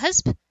ትግረኛ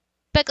ህዝብ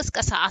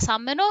በቅስቀሳ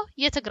አሳምኖ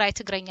የትግራይ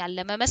ትግረኛን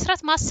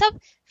ለመመስረት ማሰብ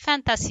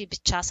ፋንታሲ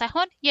ብቻ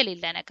ሳይሆን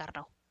የሌለ ነገር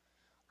ነው።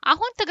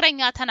 አሁን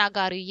ትግረኛ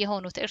ተናጋሪ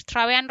የሆኑት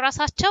ኤርትራውያን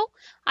ራሳቸው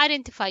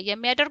አይደንቲፋይ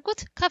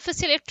የሚያደርጉት ከፍ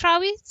ሲል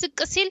ኤርትራዊ ዝቅ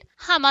ሲል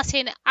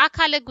ሐማሴን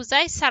አካለ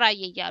ጉዛይ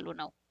ሰራይ እያሉ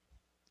ነው።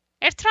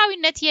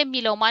 ኤርትራዊነት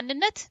የሚለው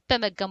ማንነት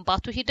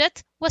በመገንባቱ ሂደት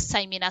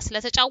ወሳኝ ሚና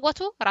ስለተጫወቱ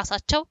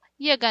ራሳቸው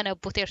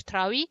የገነቡት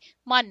ኤርትራዊ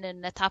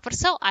ማንነት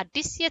አፍርሰው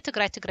አዲስ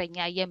የትግራይ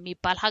ትግረኛ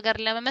የሚባል ሀገር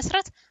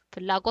ለመመስረት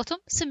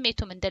ፍላጎቱም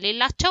ስሜቱም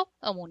እንደሌላቸው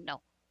እሙን ነው።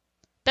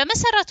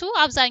 በመሰረቱ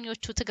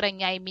አብዛኞቹ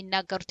ትግረኛ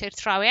የሚናገሩት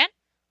ኤርትራውያን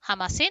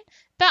ሐማሴን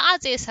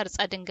በአጼ ሰርጸ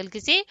ድንግል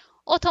ጊዜ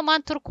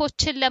ኦቶማን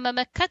ቱርኮችን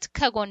ለመመከት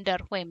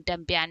ከጎንደር ወይም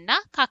ደንቢያና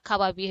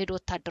ከአካባቢው የሄዱ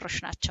ወታደሮች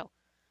ናቸው።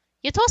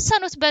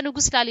 የተወሰኑት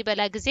በንጉስ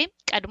ላሊበላ ጊዜ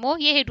ቀድሞ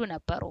የሄዱ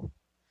ነበሩ።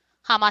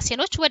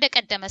 ሐማሴኖች ወደ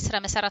ቀደመ ስረ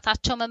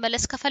መሰረታቸው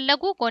መመለስ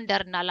ከፈለጉ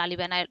ጎንደርና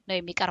ላሊበላ ነው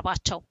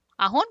የሚቀርባቸው።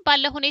 አሁን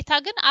ባለው ሁኔታ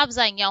ግን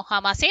አብዛኛው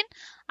ሐማሴን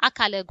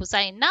አካለ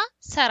ጉዛይና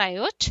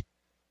ሰራዮች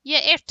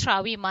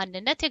የኤርትራዊ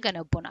ማንነት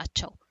የገነቡ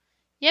ናቸው።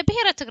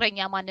 የብሔረ ትግረኛ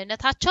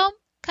ማንነታቸውም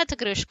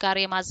ከትግሬዎች ጋር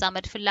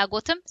የማዛመድ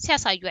ፍላጎትም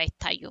ሲያሳዩ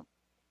አይታዩም።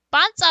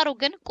 በአንጻሩ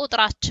ግን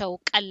ቁጥራቸው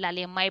ቀላል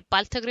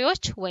የማይባል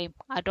ትግሬዎች ወይም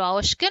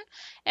አድዋዎች ግን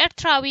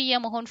ኤርትራዊ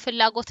የመሆን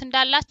ፍላጎት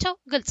እንዳላቸው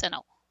ግልጽ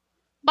ነው።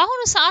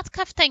 በአሁኑ ሰዓት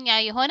ከፍተኛ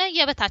የሆነ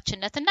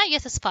የበታችነትና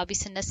የተስፋ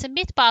ቢስነት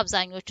ስሜት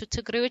በአብዛኞቹ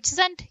ትግሬዎች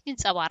ዘንድ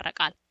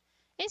ይንጸባረቃል።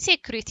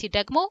 ኢንሴኩሪቲ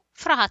ደግሞ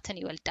ፍርሃትን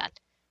ይወልዳል።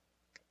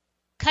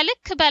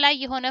 ከልክ በላይ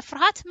የሆነ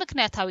ፍርሃት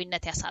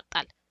ምክንያታዊነት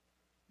ያሳጣል።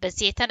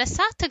 በዚህ የተነሳ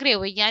ትግሬ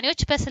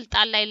ወያኔዎች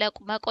በስልጣን ላይ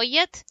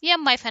ለመቆየት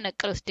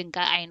የማይፈነቅሉት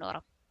ድንጋይ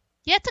አይኖርም።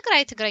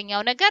 የትግራይ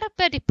ትግረኛው ነገር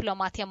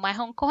በዲፕሎማት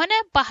የማይሆን ከሆነ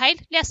በኃይል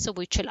ሊያስቡ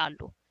ይችላሉ።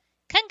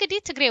 ከእንግዲህ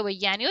ትግሬ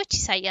ወያኔዎች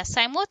ኢሳያስ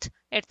ሳይሞት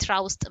ኤርትራ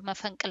ውስጥ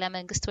መፈንቅለ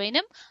መንግስት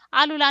ወይንም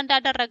አሉላ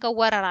እንዳደረገው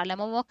ወረራ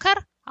ለመሞከር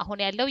አሁን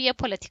ያለው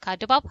የፖለቲካ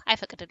ድባብ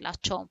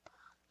አይፈቅድላቸውም፣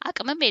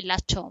 አቅምም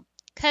የላቸውም።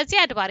 ከዚህ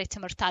አድባሪ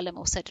ትምህርት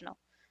አለመውሰድ ነው።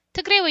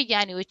 ትግሬ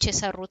ወያኔዎች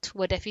የሰሩት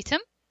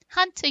ወደፊትም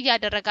ሀንት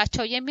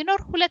እያደረጋቸው የሚኖር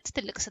ሁለት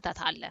ትልቅ ስህተት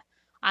አለ።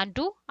 አንዱ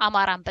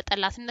አማራን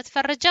በጠላትነት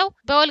ፈርጀው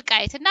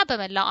በወልቃይትና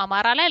በመላው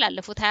አማራ ላይ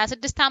ላለፉት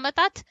 26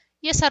 ዓመታት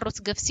የሰሩት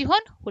ግፍ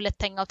ሲሆን፣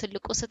 ሁለተኛው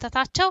ትልቁ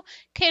ስህተታቸው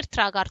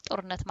ከኤርትራ ጋር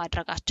ጦርነት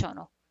ማድረጋቸው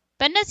ነው።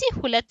 በእነዚህ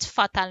ሁለት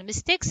ፋታል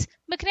ሚስቴክስ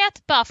ምክንያት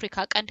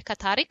በአፍሪካ ቀንድ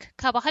ከታሪክ፣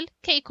 ከባህል፣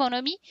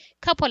 ከኢኮኖሚ፣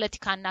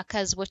 ከፖለቲካና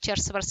ከህዝቦች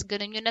የእርስ በርስ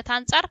ግንኙነት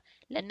አንጻር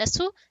ለነሱ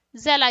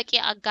ዘላቂ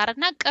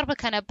አጋርና ቅርብ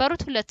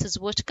ከነበሩት ሁለት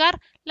ህዝቦች ጋር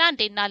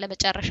ለአንዴና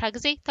ለመጨረሻ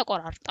ጊዜ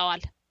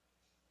ተቆራርጠዋል።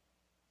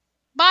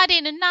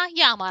 ብአዴንና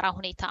የአማራ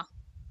ሁኔታ።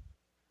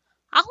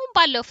 አሁን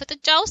ባለው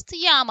ፍጥጫ ውስጥ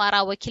የአማራ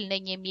ወኪል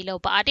ነኝ የሚለው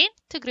ብአዴን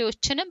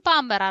ትግሬዎችንም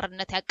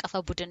በአመራርነት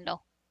ያቀፈ ቡድን ነው።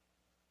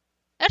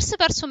 እርስ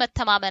በርሱ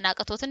መተማመን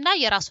አቅቶትና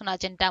የራሱን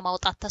አጀንዳ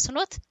ማውጣት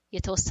ተስኖት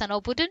የተወሰነው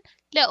ቡድን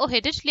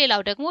ለኦህዴድ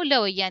ሌላው ደግሞ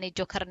ለወያኔ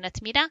ጆከርነት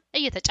ሚና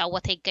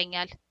እየተጫወተ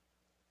ይገኛል።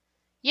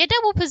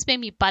 የደቡብ ህዝብ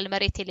የሚባል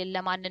መሬት የሌለ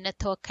ማንነት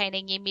ተወካይ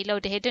ነኝ የሚለው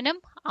ደሄድንም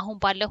አሁን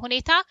ባለው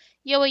ሁኔታ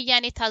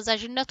የወያኔ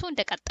ታዛዥነቱ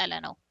እንደቀጠለ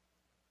ነው።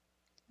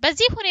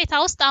 በዚህ ሁኔታ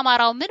ውስጥ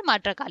አማራው ምን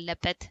ማድረግ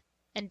አለበት?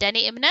 እንደኔ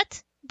እምነት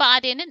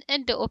ብአዴንን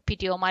እንደ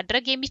ኦፒዲዮ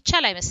ማድረግ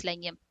የሚቻል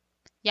አይመስለኝም።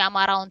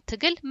 የአማራውን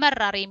ትግል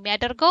መራር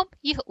የሚያደርገውም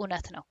ይህ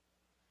እውነት ነው።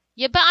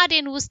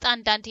 የብአዴን ውስጥ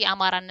አንዳንድ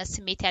የአማራነት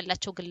ስሜት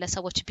ያላቸው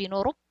ግለሰቦች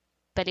ቢኖሩም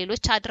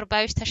በሌሎች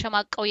አድርባዮች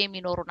ተሸማቀው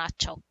የሚኖሩ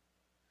ናቸው።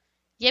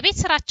 የቤት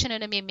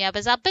ስራችንንም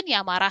የሚያበዛብን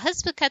የአማራ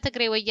ህዝብ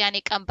ከትግሬ ወያኔ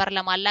ቀንበር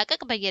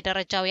ለማላቀቅ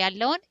በየደረጃው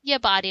ያለውን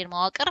የብአዴን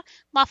መዋቅር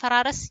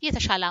ማፈራረስ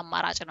የተሻለ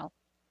አማራጭ ነው።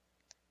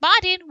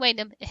 ብአዴን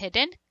ወይንም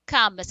ኢህዴን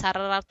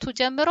ከአመሰራረቱ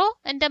ጀምሮ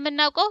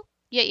እንደምናውቀው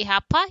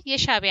የኢሃፓ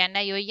የሻዕቢያና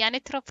የወያኔ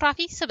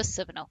ትርፍራፊ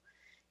ስብስብ ነው።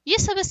 ይህ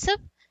ስብስብ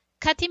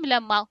ከቲም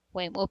ለማ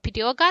ወይም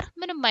ኦፒዲዮ ጋር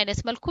ምንም አይነት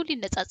መልኩ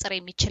ሊነጻጸር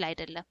የሚችል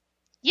አይደለም።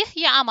 ይህ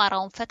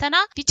የአማራውን ፈተና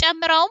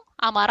ቢጨምረውም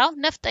አማራው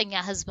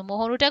ነፍጠኛ ህዝብ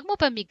መሆኑ ደግሞ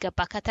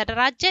በሚገባ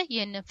ከተደራጀ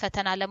ይህንን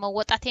ፈተና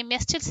ለመወጣት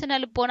የሚያስችል ስነ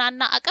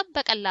ልቦናና አቅም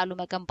በቀላሉ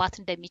መገንባት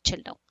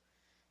እንደሚችል ነው።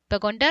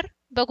 በጎንደር፣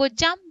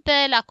 በጎጃም፣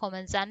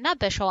 በላኮመንዛና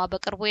በሸዋ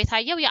በቅርቡ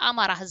የታየው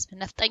የአማራ ህዝብ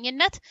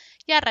ነፍጠኝነት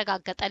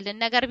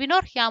ያረጋገጠልን ነገር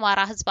ቢኖር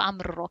የአማራ ህዝብ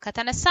አምርሮ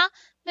ከተነሳ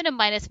ምንም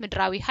አይነት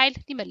ምድራዊ ኃይል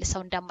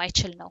ሊመልሰው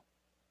እንደማይችል ነው።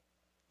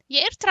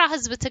 የኤርትራ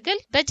ህዝብ ትግል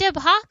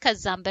በጀብሃ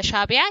ከዛም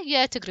በሻዕቢያ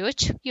የትግሬዎች፣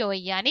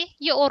 የወያኔ፣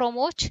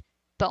 የኦሮሞዎች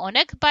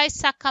በኦነግ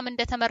ባይሳካም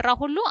እንደተመራ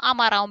ሁሉ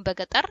አማራውን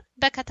በገጠር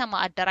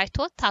በከተማ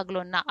አደራጅቶ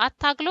ታግሎና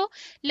አታግሎ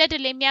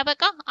ለድል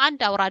የሚያበቃ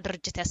አንድ አውራ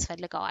ድርጅት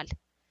ያስፈልገዋል።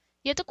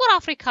 የጥቁር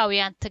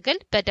አፍሪካውያን ትግል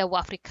በደቡብ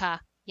አፍሪካ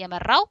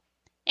የመራው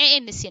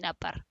ኤኤንሲ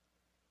ነበር።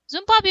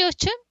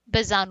 ዚምባብዌዎችም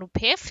በዛኑ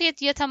ፒኤፍ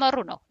የተመሩ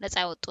ነው ነፃ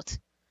ያወጡት።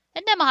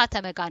 እነ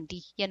ማህተመ ጋንዲ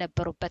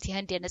የነበሩበት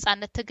የህንድ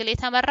የነጻነት ትግል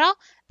የተመራው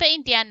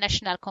በኢንዲያን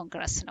ናሽናል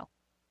ኮንግረስ ነው።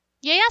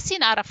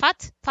 የያሲን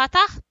አረፋት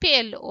ፋታህ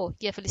ፒኤልኦ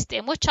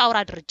የፍልስጤሞች አውራ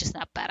ድርጅት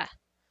ነበረ።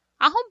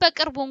 አሁን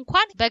በቅርቡ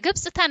እንኳን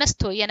በግብጽ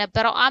ተነስቶ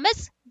የነበረው አመጽ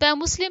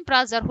በሙስሊም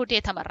ብራዘርሁድ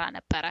የተመራ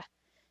ነበረ።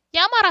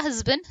 የአማራ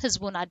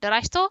ህዝቡን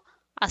አደራጅቶ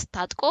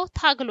አስታጥቆ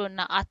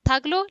ታግሎና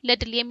አታግሎ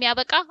ለድል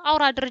የሚያበቃ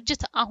አውራ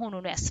ድርጅት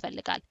አሁኑኑ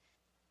ያስፈልጋል።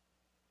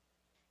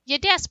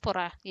 የዲያስፖራ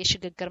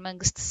የሽግግር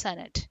መንግስት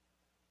ሰነድ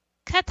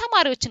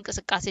ከተማሪዎች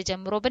እንቅስቃሴ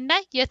ጀምሮ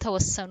ብናይ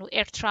የተወሰኑ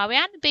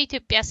ኤርትራውያን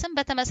በኢትዮጵያ ስም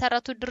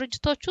በተመሰረቱ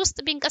ድርጅቶች ውስጥ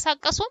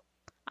ቢንቀሳቀሱም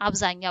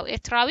አብዛኛው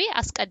ኤርትራዊ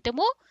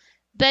አስቀድሞ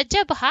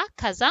በጀብሃ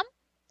ከዛም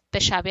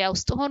በሻዕቢያ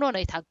ውስጥ ሆኖ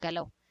ነው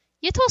የታገለው።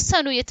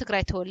 የተወሰኑ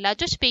የትግራይ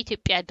ተወላጆች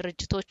በኢትዮጵያ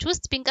ድርጅቶች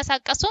ውስጥ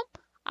ቢንቀሳቀሱም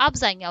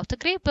አብዛኛው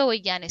ትግሬ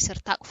በወያኔ ስር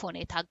ታቅፎ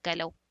ነው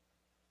የታገለው።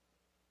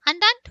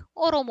 አንዳንድ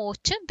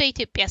ኦሮሞዎችም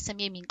በኢትዮጵያ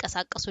ስም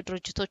የሚንቀሳቀሱ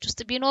ድርጅቶች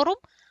ውስጥ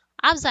ቢኖሩም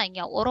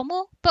አብዛኛው ኦሮሞ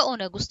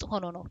በኦነግ ውስጥ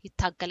ሆኖ ነው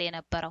ይታገል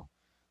የነበረው።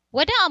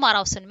 ወደ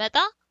አማራው ስንመጣ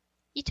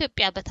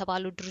ኢትዮጵያ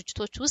በተባሉ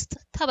ድርጅቶች ውስጥ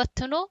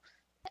ተበትኖ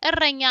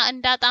እረኛ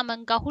እንዳጣ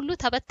መንጋ ሁሉ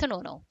ተበትኖ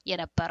ነው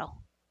የነበረው።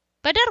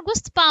 በደርግ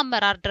ውስጥ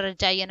በአመራር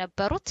ደረጃ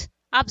የነበሩት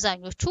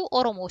አብዛኞቹ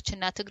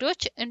ኦሮሞዎችና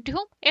ትግሬዎች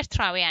እንዲሁም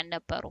ኤርትራውያን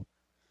ነበሩ።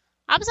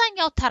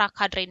 አብዛኛው ተራ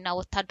ካድሬና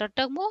ወታደር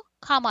ደግሞ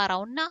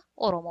ከአማራውና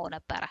ኦሮሞው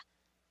ነበረ።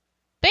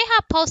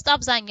 በኢሃፓ ውስጥ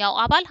አብዛኛው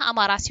አባል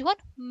አማራ ሲሆን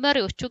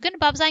መሪዎቹ ግን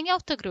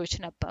በአብዛኛው ትግሬዎች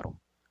ነበሩ።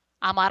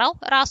 አማራው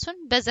ራሱን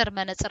በዘር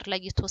መነጽር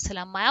ለይቶ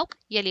ስለማያውቅ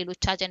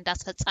የሌሎች አጀንዳ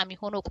አስፈጻሚ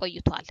ሆኖ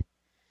ቆይቷል።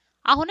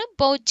 አሁንም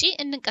በውጪ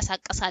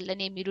እንንቀሳቀሳለን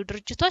የሚሉ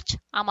ድርጅቶች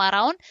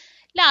አማራውን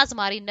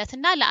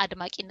ለአዝማሪነትና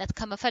ለአድማቂነት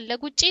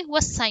ከመፈለግ ውጪ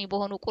ወሳኝ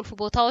በሆኑ ቁልፍ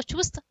ቦታዎች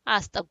ውስጥ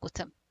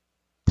አያስጠጉትም።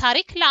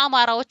 ታሪክ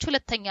ለአማራዎች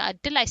ሁለተኛ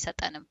እድል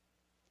አይሰጠንም።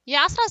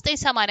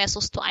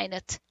 የ1983ቱ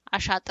አይነት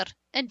አሻጥር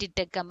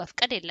እንዲደገም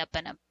መፍቀድ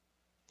የለብንም።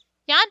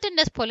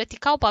 የአንድነት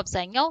ፖለቲካው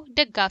በአብዛኛው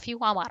ደጋፊው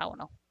አማራው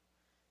ነው።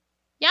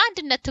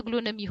 የአንድነት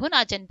ትግሉንም ይሁን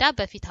አጀንዳ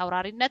በፊት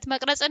አውራሪነት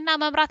መቅረጽና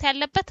መምራት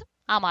ያለበት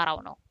አማራው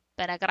ነው።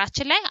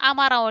 በነገራችን ላይ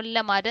አማራውን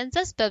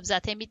ለማደንዘዝ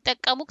በብዛት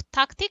የሚጠቀሙት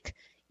ታክቲክ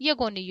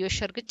የጎንዮሽ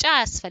እርግጫ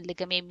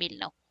አያስፈልግም የሚል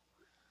ነው።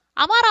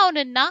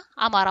 አማራውንና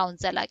አማራውን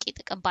ዘላቂ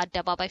ጥቅም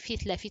በአደባባይ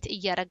ፊት ለፊት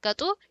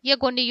እየረገጡ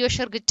የጎንዮሽ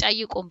እርግጫ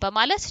ይቆም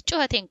በማለት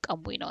ጩኸቴን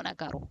ቀሙኝ ነው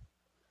ነገሩ።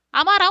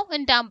 አማራው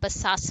እንደ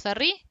አንበሳ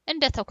አስፈሪ፣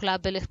 እንደ ተኩላ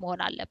ብልህ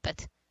መሆን አለበት።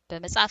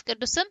 በመጽሐፍ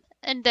ቅዱስም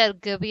እንደ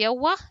እርግብ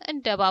የዋህ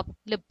እንደ እባብ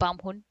ልባም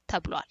ሁን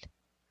ተብሏል።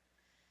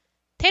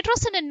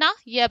 ቴዎድሮስንና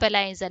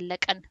የበላይን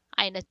ዘለቀን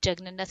አይነት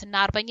ጀግንነትና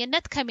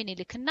አርበኝነት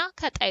ከምኒልክና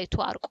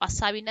ከጣይቱ አርቆ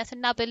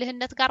አሳቢነትና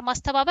ብልህነት ጋር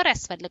ማስተባበር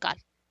ያስፈልጋል።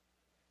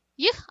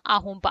 ይህ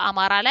አሁን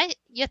በአማራ ላይ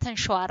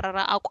የተንሸዋረረ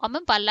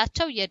አቋምን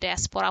ባላቸው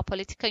የዲያስፖራ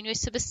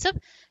ፖለቲከኞች ስብስብ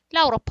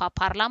ለአውሮፓ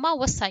ፓርላማ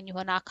ወሳኝ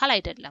የሆነ አካል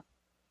አይደለም።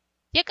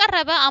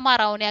 የቀረበ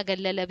አማራውን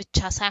ያገለለ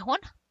ብቻ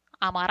ሳይሆን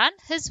አማራን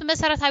ህዝብ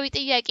መሰረታዊ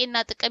ጥያቄና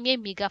ጥቅም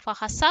የሚገፋ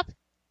ሐሳብ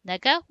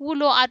ነገ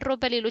ውሎ አድሮ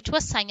በሌሎች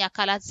ወሳኝ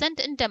አካላት ዘንድ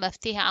እንደ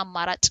መፍትሄ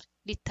አማራጭ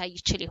ሊታይ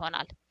ይችል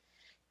ይሆናል።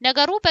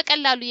 ነገሩ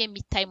በቀላሉ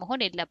የሚታይ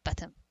መሆን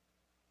የለበትም።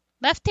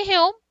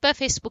 መፍትሄውም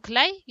በፌስቡክ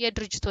ላይ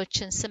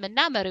የድርጅቶችን ስምና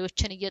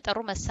መሪዎችን እየጠሩ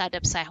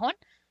መሳደብ ሳይሆን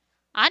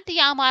አንድ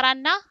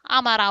የአማራና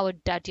አማራ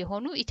ወዳድ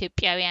የሆኑ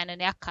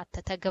ኢትዮጵያውያንን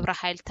ያካተተ ግብረ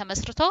ኃይል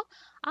ተመስርቶ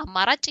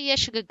አማራጭ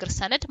የሽግግር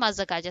ሰነድ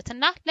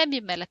ማዘጋጀትና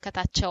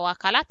ለሚመለከታቸው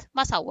አካላት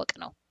ማሳወቅ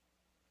ነው።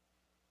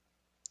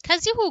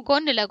 ከዚሁ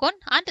ጎን ለጎን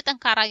አንድ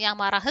ጠንካራ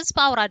የአማራ ህዝብ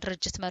አውራ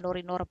ድርጅት መኖር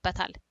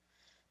ይኖርበታል።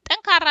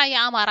 ጠንካራ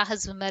የአማራ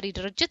ህዝብ መሪ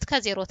ድርጅት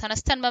ከዜሮ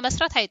ተነስተን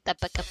መመስረት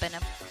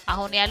አይጠበቅብንም።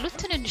 አሁን ያሉት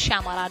ትንንሽ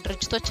የአማራ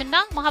ድርጅቶችና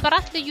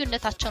ማህበራት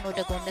ልዩነታቸውን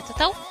ወደ ጎን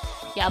ትተው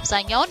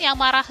የአብዛኛውን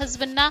የአማራ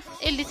ህዝብና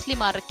ኤሊት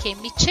ሊማርክ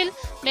የሚችል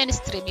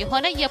ሜንስትሪም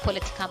የሆነ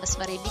የፖለቲካ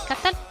መስመር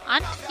የሚከተል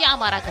አንድ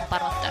የአማራ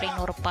ግንባር መፍጠር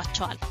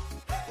ይኖርባቸዋል።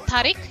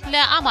 ታሪክ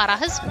ለአማራ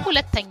ህዝብ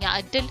ሁለተኛ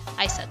እድል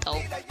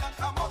አይሰጠውም።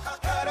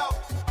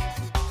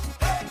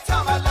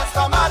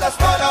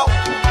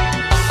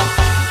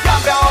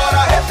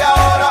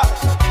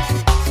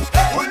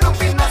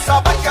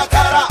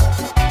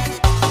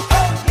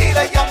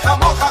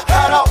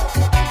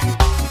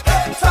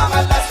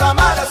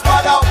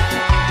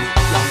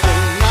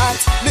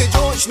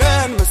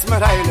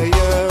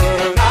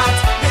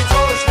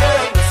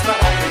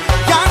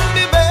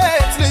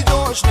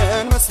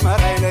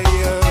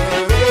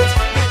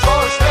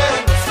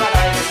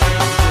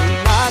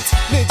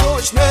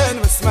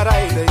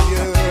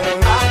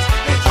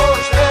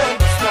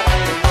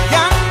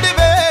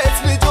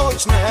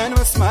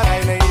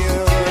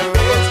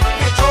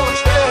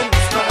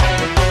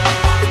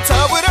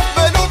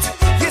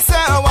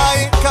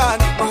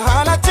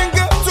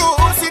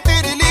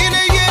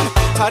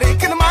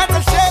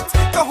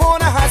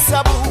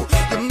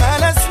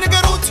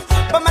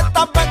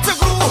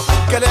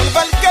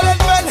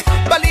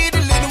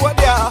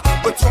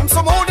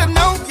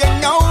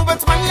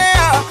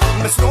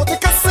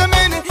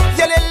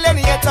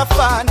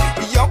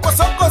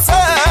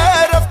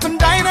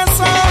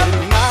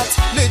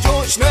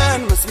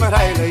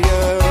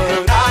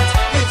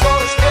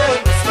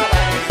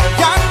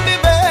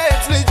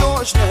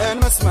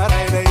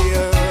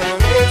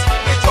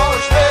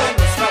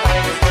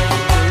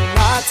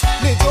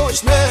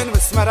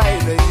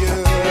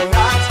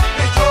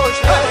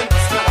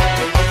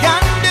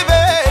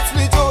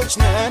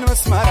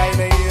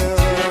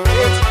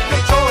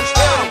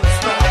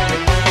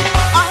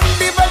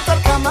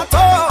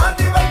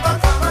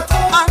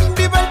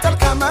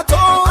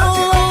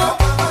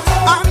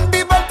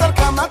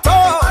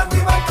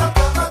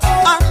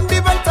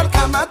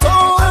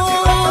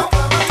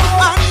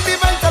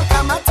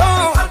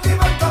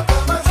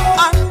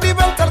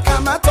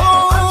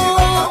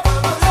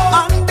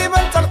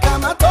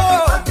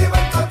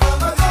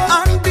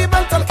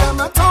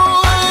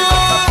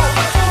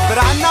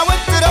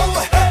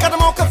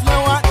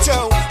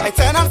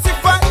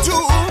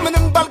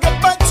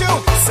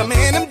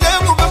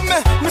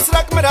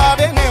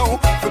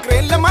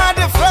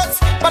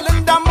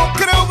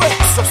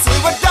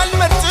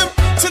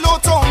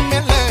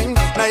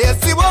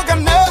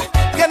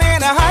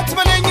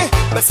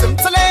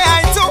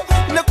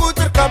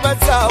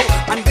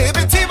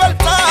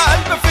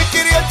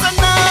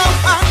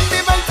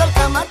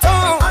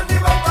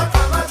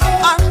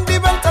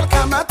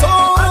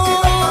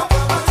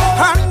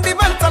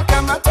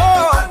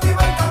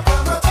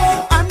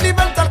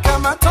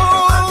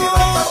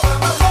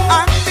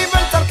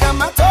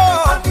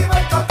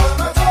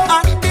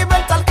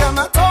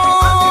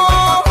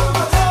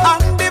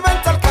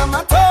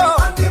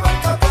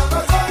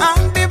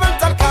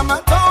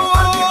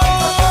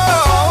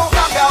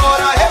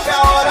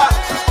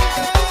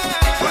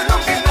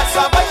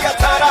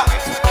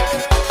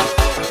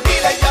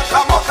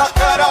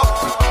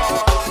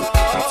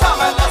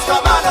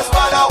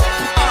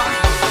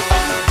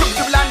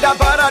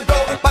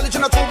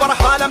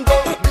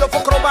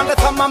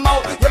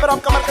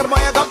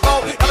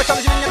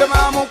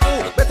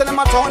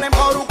 ቶኔም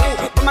ከሩቁ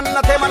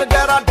በመንነቴ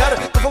ማልደራደር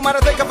ክፉ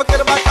መረቴ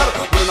ከፍቅር ባቀር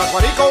ሁሉን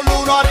አክባሪ ከሁሉ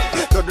ኗሪ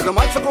ተወድዶ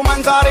ማይፍቁ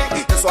መንዛሪ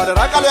እሱ አደራ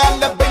ቃሉ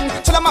ያለብኝ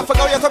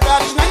ስለማፈቀው የኢትዮጵያ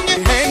ልጅ ነኝ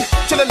ይሄን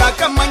ችልላ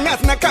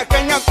ቀማኛት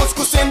ነካከኛ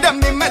ቁስቁሴ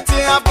እንደሚመት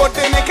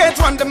አቦዴኔ ከት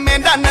ወንድሜ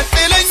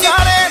እንዳነጥለኝ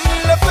ዛሬም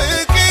ለፍቅር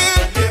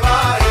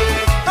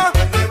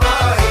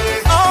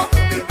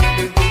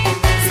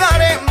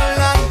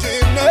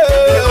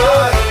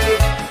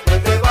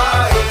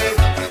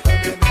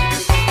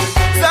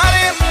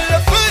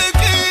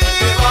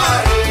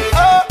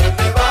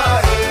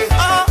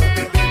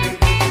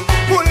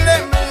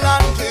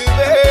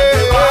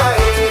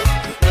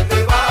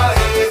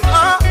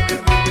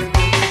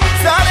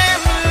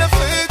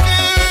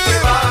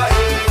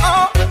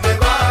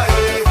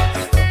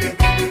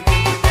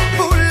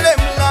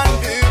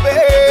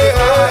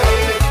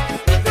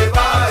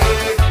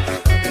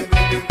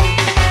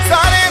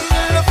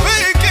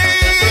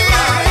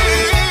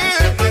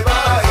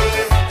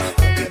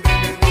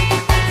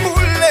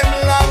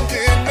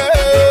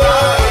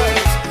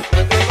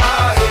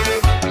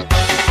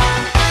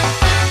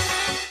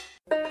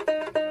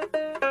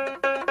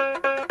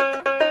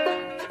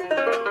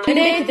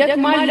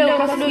ደክማለው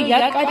ከፍሎ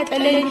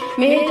ያቃጠለኝ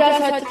መሄጃ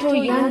ሳጥቶ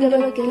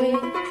ያንገበገበኝ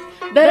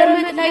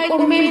በረመጥ ላይ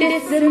ቆሜ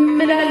ደስ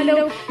ዝምላለው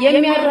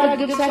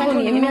የሚያራግብ ሳይሆን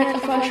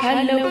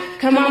የሚያጠፋሻለው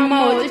ከማማ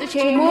ወጥቼ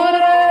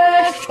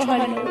ሞረሽ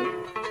ጮሃለው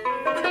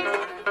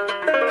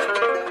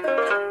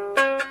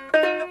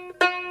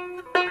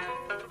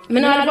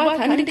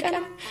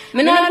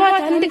ምናልባት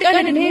አንድ ቀን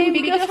እድሜ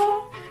ቢገፋ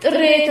ጥሬ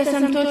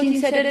ተሰምቶት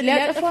ይሰደድ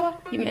ሊያጠፋ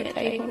ይመጣ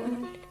ይሆናል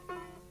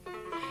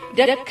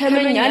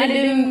ደከመኝ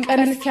አልልም ቀን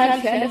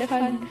እስኪያልፍ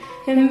ያለፋል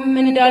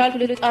እንዳልኩ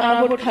ልጣራ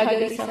ቦት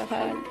ሀገር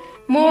ይሰፋል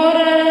ሞረ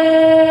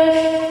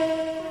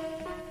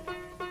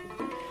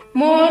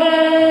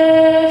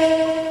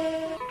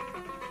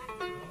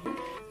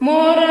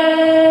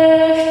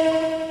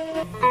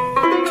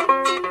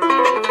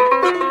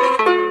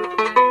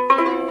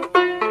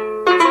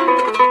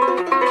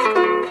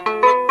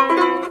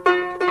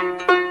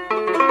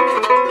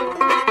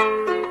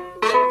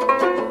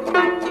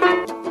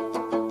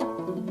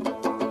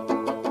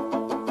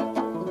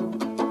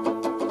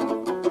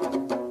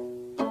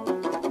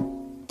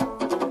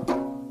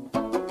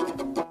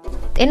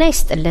ጤና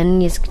ይስጥልን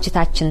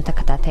የዝግጅታችን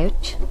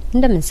ተከታታዮች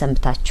እንደምን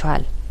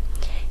ሰንብታችኋል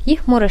ይህ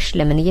ሞረሽ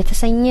ለምን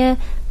እየተሰኘ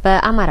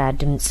በአማራ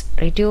ድምጽ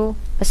ሬዲዮ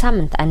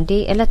በሳምንት አንዴ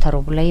ዕለተ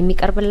ረቡዕ ላይ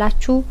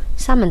የሚቀርብላችሁ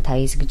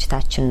ሳምንታዊ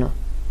ዝግጅታችን ነው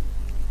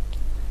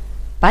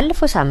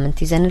ባለፈው ሳምንት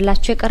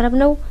ይዘንላችሁ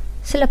የቀረብነው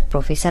ስለ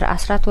ፕሮፌሰር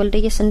አስራት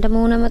ወልደየስ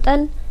እንደመሆነ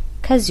መጠን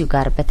ከዚሁ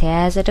ጋር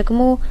በተያያዘ ደግሞ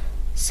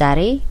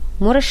ዛሬ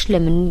ሞረሽ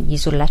ለምን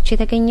ይዞላችሁ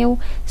የተገኘው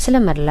ስለ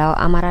መላው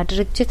አማራ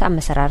ድርጅት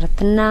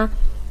አመሰራረትና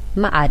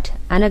ማአድ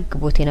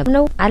አነግቦት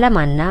የነበረው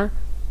ዓላማና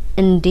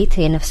እንዴት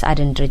የነፍስ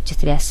አድን ድርጅት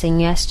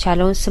ሊያሰኘው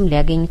ያስቻለውን ስም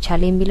ሊያገኝ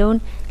ቻለ የሚለውን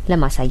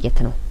ለማሳየት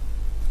ነው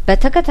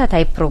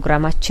በተከታታይ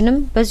ፕሮግራማችንም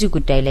በዚህ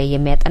ጉዳይ ላይ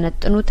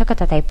የሚያጠነጥኑ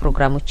ተከታታይ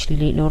ፕሮግራሞች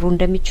ሊኖሩ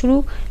እንደሚችሉ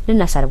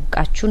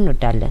ልናሳውቃችሁ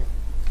እንወዳለን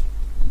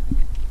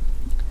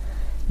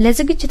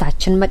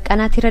ለዝግጅታችን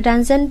መቀናት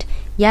ይረዳን ዘንድ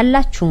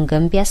ያላችሁን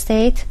ገንቢ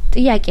አስተያየት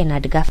ጥያቄና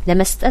ድጋፍ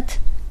ለመስጠት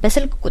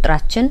በስልክ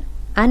ቁጥራችን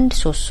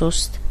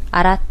 133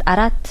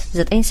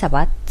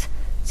 4497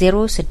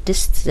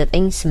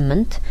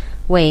 0698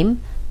 ወይም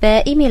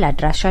በኢሜል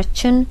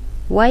አድራሻችን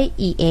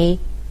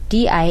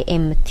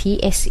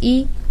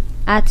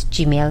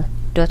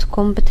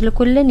yeadimtse@gmail.com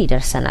ብትልኩልን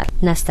ይደርሰናል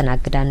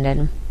እናስተናግዳለን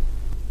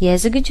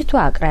የዝግጅቱ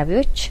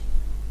አቅራቢዎች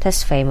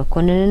ተስፋዬ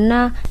መኮንንና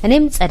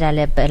እኔም ጸዳለ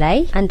በላይ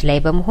አንድ ላይ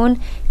በመሆን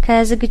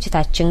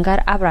ከዝግጅታችን ጋር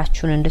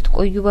አብራችሁን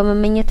እንድትቆዩ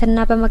በመመኘትና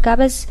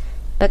በመጋበዝ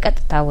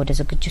በቀጥታ ወደ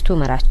ዝግጅቱ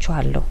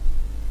መራችኋለሁ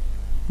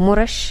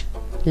ሞረሽ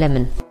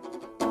ለምን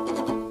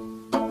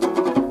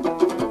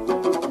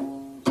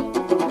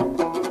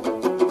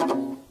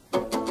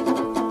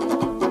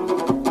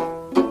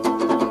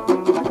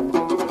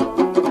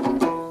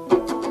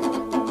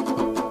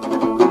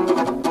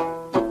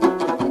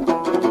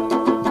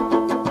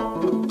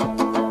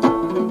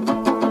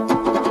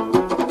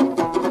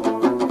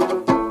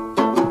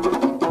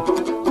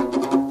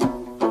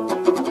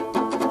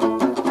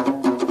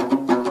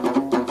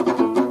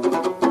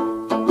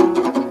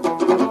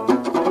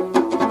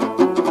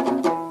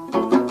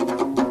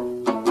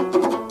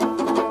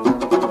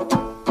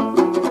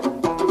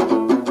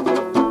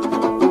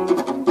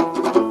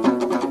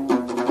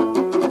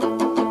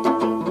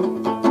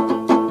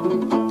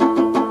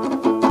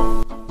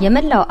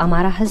የመላው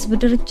አማራ ህዝብ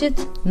ድርጅት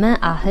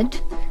መአህድ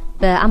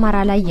በአማራ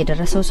ላይ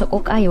የደረሰው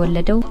ሰቆቃ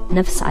የወለደው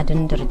ነፍስ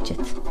አድን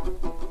ድርጅት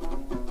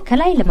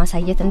ከላይ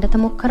ለማሳየት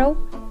እንደተሞከረው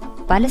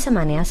ባለ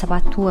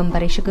 87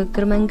 ወንበር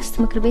የሽግግር መንግስት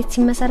ምክር ቤት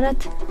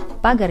ሲመሰረት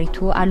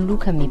ባገሪቱ አሉ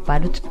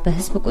ከሚባሉት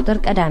በህዝብ ቁጥር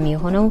ቀዳሚ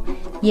የሆነው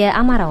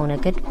የአማራው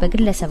ነገድ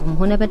በግለሰብም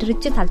ሆነ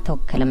በድርጅት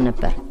አልተወከለም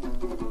ነበር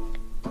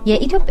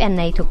የኢትዮጵያና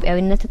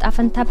የኢትዮጵያዊነት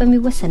ጣፈንታ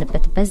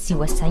በሚወሰንበት በዚህ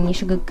ወሳኝ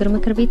የሽግግር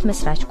ምክር ቤት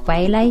መስራች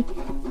ጉባኤ ላይ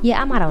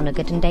የአማራው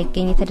ነገድ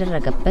እንዳይገኝ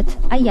የተደረገበት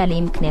አያሌ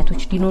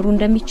ምክንያቶች ሊኖሩ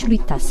እንደሚችሉ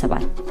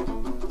ይታሰባል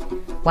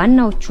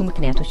ዋናዎቹ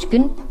ምክንያቶች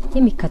ግን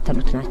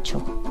የሚከተሉት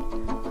ናቸው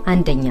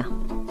አንደኛ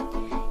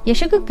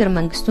የሽግግር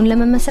መንግስቱን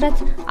ለመመስረት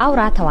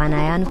አውራ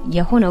ተዋናያን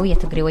የሆነው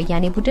የትግሬ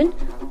ወያኔ ቡድን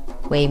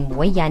ወይም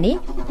ወያኔ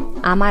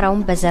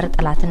አማራውን በዘር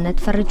ጥላትነት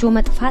ፈርጆ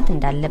መጥፋት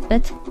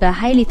እንዳለበት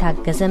በኃይል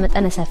የታገዘ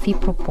መጠነ ሰፊ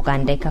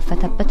ፕሮፓጋንዳ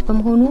የከፈተበት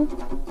በመሆኑ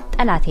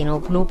ጠላቴ ነው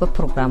ብሎ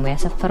በፕሮግራሙ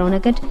ያሰፈረው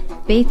ነገድ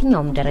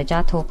በየትኛውም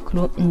ደረጃ ተወክሎ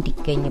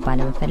እንዲገኝ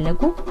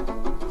ባለመፈለጉ፣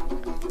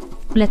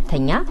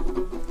 ሁለተኛ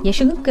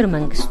የሽግግር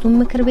መንግስቱን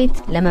ምክር ቤት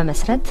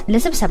ለመመስረት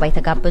ለስብሰባ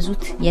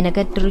የተጋበዙት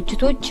የነገድ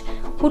ድርጅቶች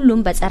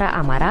ሁሉም በጸረ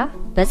አማራ፣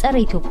 በጸረ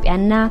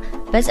ኢትዮጵያና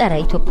በጸረ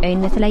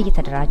ኢትዮጵያዊነት ላይ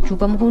የተደራጁ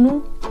በመሆኑ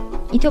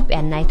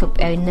ኢትዮጵያና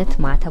ኢትዮጵያዊነት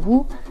ማተቡ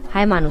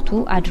ሃይማኖቱ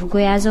አድርጎ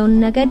የያዘውን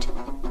ነገድ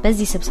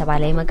በዚህ ስብሰባ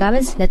ላይ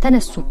መጋበዝ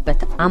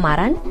ለተነሱበት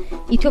አማራን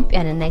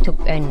ኢትዮጵያንና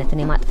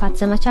ኢትዮጵያዊነትን የማጥፋት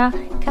ዘመቻ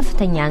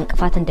ከፍተኛ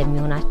እንቅፋት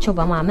እንደሚሆናቸው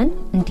በማመን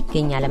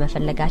እንዲገኝ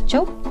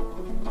አለመፈለጋቸው፣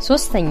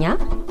 ሶስተኛ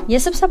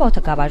የስብሰባው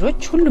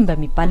ተጋባዦች ሁሉም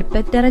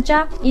በሚባልበት ደረጃ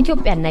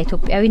ኢትዮጵያና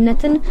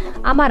ኢትዮጵያዊነትን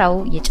አማራው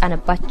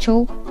የጫነባቸው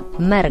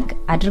መርግ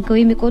አድርገው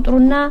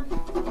የሚቆጥሩና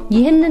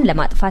ይህንን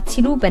ለማጥፋት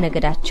ሲሉ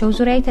በነገዳቸው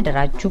ዙሪያ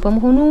የተደራጁ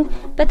በመሆኑ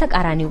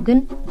በተቃራኒው ግን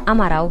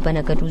አማራው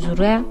በነገዱ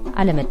ዙሪያ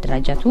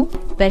አለመደራጀቱ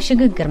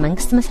በሽግግር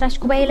መንግስት መስራች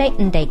ጉባኤ ላይ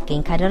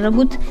እንዳይገኝ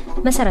ካደረጉት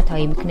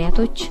መሰረታዊ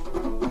ምክንያቶች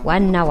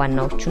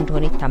ዋናዎቹ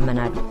እንደሆነ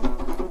ይታመናሉ።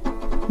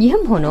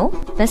 ይህም ሆኖ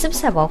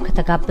በስብሰባው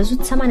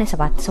ከተጋበዙት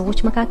 87 ሰዎች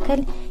መካከል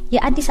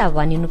የአዲስ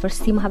አበባ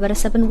ዩኒቨርሲቲ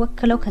ማህበረሰብን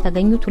ወክለው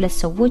ከተገኙት ሁለት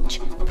ሰዎች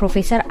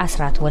ፕሮፌሰር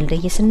አስራት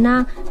ወልደየስና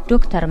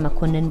ዶክተር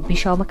መኮንን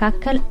ቢሻው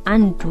መካከል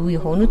አንዱ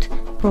የሆኑት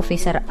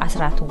ፕሮፌሰር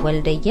አስራት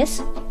ወልደየስ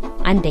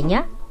አንደኛ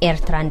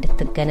ኤርትራ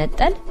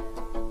እንድትገነጠል፣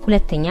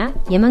 ሁለተኛ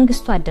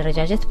የመንግስቱ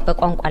አደረጃጀት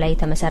በቋንቋ ላይ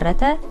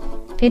የተመሰረተ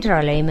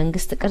ፌዴራላዊ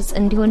መንግስት ቅርጽ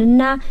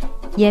እንዲሆንና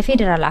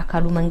የፌዴራል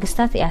አካሉ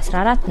መንግስታት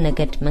የ14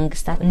 ነገድ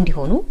መንግስታት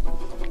እንዲሆኑ፣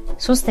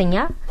 ሶስተኛ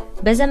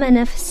በዘመነ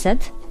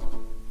ፍሰት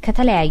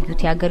ከተለያዩት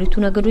የአገሪቱ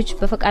ነገዶች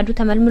በፈቃዱ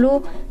ተመልምሎ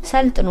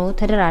ሰልጥኖ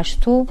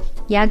ተደራጅቶ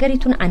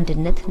የአገሪቱን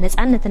አንድነት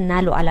ነጻነትና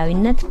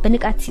ሉዓላዊነት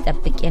በንቃት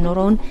ሲጠብቅ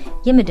የኖረውን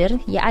የምድር፣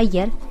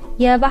 የአየር፣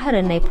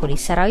 የባህርና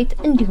የፖሊስ ሰራዊት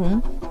እንዲሁም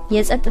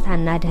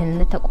የጸጥታና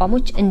ደህንነት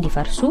ተቋሞች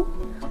እንዲፈርሱ፣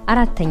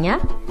 አራተኛ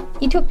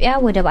ኢትዮጵያ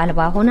ወደብ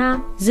አልባ ሆና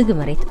ዝግ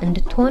መሬት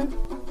እንድትሆን፣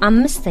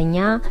 አምስተኛ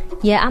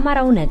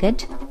የአማራው ነገድ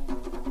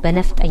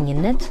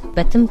በነፍጠኝነት፣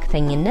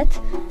 በትምክተኝነት፣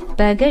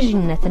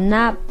 በገዥነትና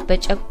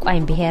በጨቋኝ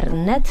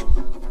ብሔርነት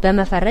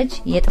በመፈረጅ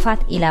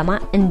የጥፋት ኢላማ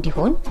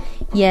እንዲሆን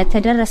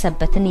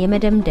የተደረሰበትን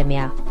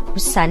የመደምደሚያ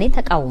ውሳኔ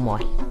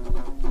ተቃውመዋል።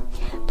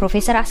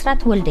 ፕሮፌሰር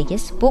አስራት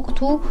ወልደየስ በወቅቱ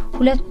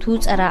ሁለቱ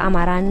ጸረ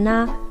አማራና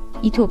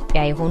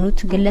ኢትዮጵያ የሆኑት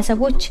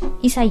ግለሰቦች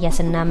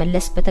ኢሳያስና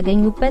መለስ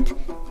በተገኙበት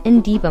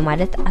እንዲህ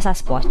በማለት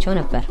አሳስበዋቸው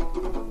ነበር።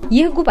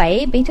 ይህ ጉባኤ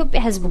በኢትዮጵያ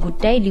ሕዝብ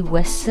ጉዳይ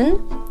ሊወስን፣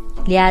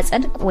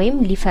 ሊያጸድቅ ወይም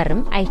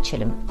ሊፈርም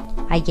አይችልም።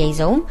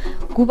 አያይዘውም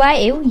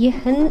ጉባኤው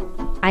ይህን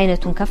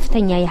አይነቱን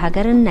ከፍተኛ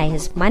የሀገርና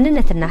የህዝብ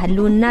ማንነትና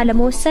ህልውና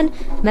ለመወሰን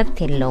መብት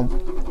የለውም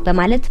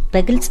በማለት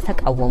በግልጽ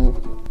ተቃወሙ።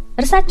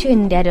 እርሳቸው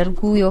እንዲያደርጉ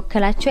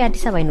የወከላቸው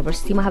የአዲስ አበባ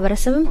ዩኒቨርሲቲ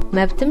ማህበረሰብም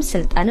መብትም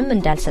ስልጣንም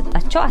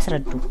እንዳልሰጣቸው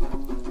አስረዱ።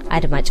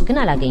 አድማጭ ግን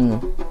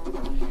አላገኙም።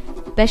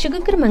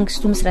 በሽግግር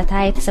መንግስቱ ምስረታ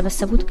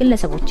የተሰበሰቡት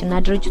ግለሰቦችና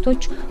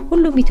ድርጅቶች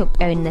ሁሉም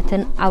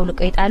ኢትዮጵያዊነትን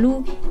አውልቀው የጣሉ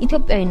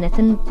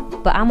ኢትዮጵያዊነትን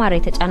በአማራ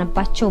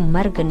የተጫነባቸው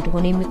መርግ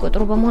እንደሆነ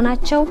የሚቆጥሩ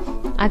በመሆናቸው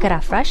አገር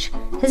አፍራሽ፣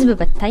 ህዝብ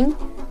በታኝ፣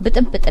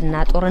 ብጥብጥና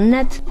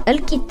ጦርነት፣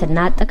 እልቂትና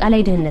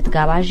አጠቃላይ ድህነት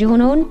ጋባዥ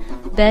የሆነውን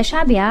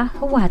በሻቢያ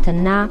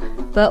ህወሓትና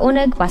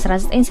በኦነግ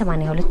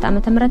በ1982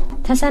 ዓ.ም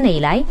ተሰነይ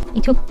ላይ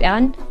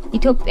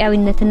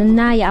ኢትዮጵያዊነትንና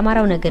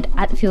የአማራው ነገድ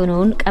አጥፊ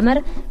የሆነውን ቀመር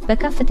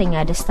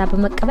በከፍተኛ ደስታ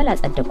በመቀበል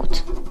አጸደቁት።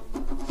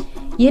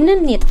 ይህንን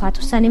የጥፋት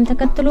ውሳኔም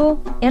ተከትሎ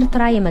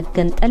ኤርትራ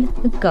የመገንጠል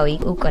ህጋዊ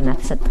እውቅና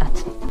ተሰጣት።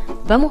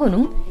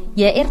 በመሆኑም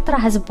የኤርትራ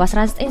ህዝብ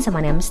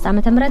በ1985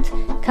 ዓ.ም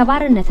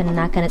ከባርነትና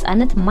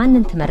ከነጻነት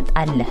ማንን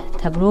ትመርጣለህ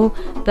ተብሎ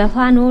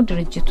በፋኖ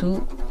ድርጅቱ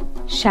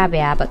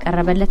ሻቢያ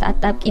በቀረበለት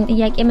አጣብቂኝ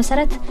ጥያቄ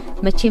መሰረት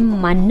መቼም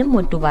ማንም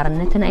ወዶ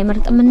ባርነትን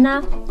አይመርጥምና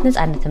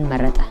ነጻነትን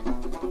መረጠ።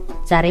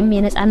 ዛሬም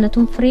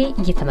የነጻነቱን ፍሬ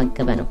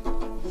እየተመገበ ነው።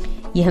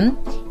 ይህም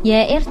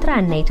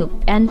የኤርትራና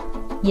ኢትዮጵያን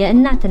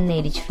የእናትና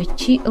የልጅ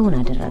ፍቺ እውን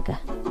አደረገ።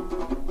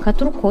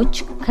 ከቱርኮች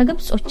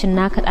ከግብጾችና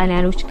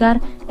ከጣሊያኖች ጋር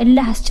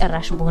እልህ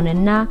አስጨራሽ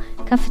በሆነና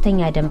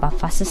ከፍተኛ ደም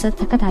ባፋሰሰ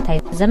ተከታታይ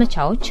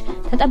ዘመቻዎች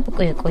ተጠብቆ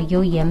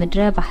የቆየው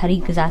የምድረ ባህሪ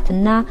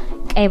ግዛትና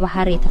ቀይ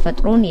ባህር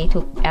የተፈጥሮን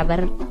የኢትዮጵያ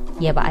በር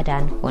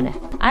የባዕዳን ሆነ።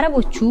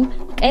 አረቦቹ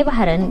ቀይ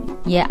ባህርን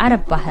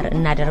የአረብ ባህር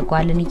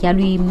እናደርጓለን እያሉ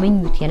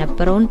ይመኙት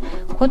የነበረውን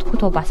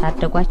ኮትኩቶ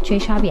ባሳደጓቸው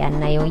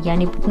የሻቢያና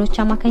የወያኔ ቡድኖች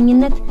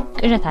አማካኝነት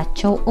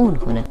ቅዠታቸው እውን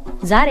ሆነ።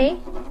 ዛሬ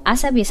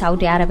አሰብ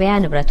የሳውዲ አረቢያ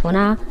ንብረት ሆና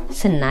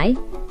ስናይ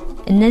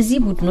እነዚህ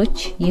ቡድኖች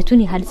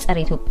የቱን ያህል ጸረ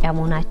ኢትዮጵያ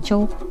መሆናቸው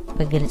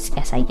በግልጽ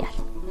ያሳያል።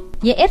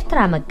 የኤርትራ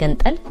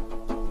መገንጠል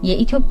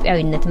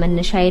የኢትዮጵያዊነት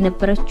መነሻ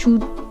የነበረችው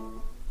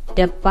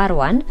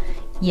ደባርዋን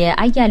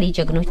የአያሌ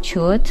ጀግኖች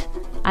ህይወት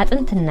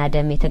አጥንትና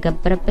ደም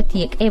የተገበረበት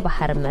የቀይ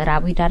ባህር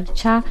ምዕራባዊ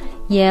ዳርቻ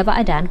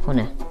የባዕዳን ሆነ።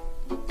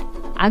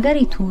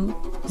 አገሪቱ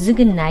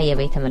ዝግና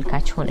የበይ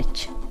ተመልካች ሆነች።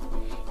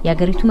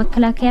 የአገሪቱ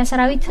መከላከያ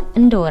ሰራዊት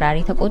እንደ ወራሪ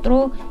ተቆጥሮ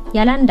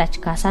ያላንዳች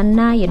ካሳና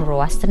የኑሮ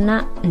ዋስትና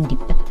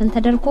እንዲበተን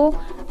ተደርጎ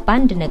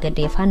በአንድ ነገድ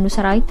የፋኖ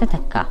ሰራዊት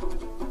ተተካ።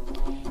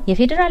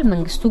 የፌዴራል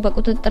መንግስቱ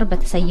በቁጥጥር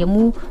በተሰየሙ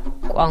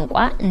ቋንቋ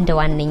እንደ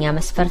ዋነኛ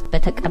መስፈርት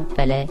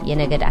በተቀበለ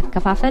የነገድ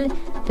አከፋፈል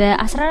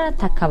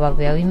በ14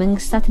 አካባቢያዊ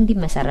መንግስታት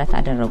እንዲመሰረት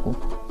አደረጉ።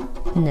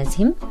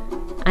 እነዚህም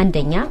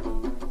አንደኛ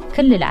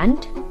ክልል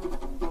 1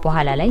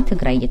 በኋላ ላይ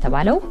ትግራይ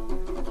የተባለው፣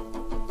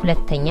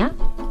 ሁለተኛ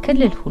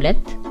ክልል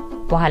 2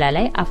 በኋላ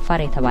ላይ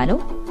አፋር የተባለው፣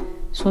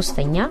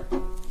 ሶስተኛ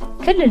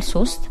ክልል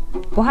 3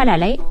 በኋላ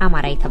ላይ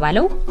አማራ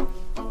የተባለው፣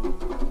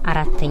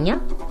 አራተኛ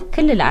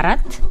ክልል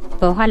 4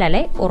 በኋላ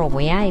ላይ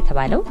ኦሮሚያ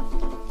የተባለው፣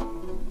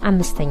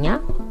 አምስተኛ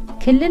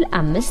ክልል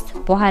 5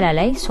 በኋላ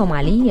ላይ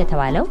ሶማሊ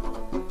የተባለው፣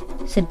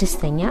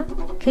 ስድስተኛ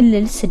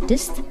ክልል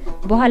 6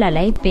 በኋላ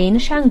ላይ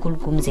ቤንሻንጉል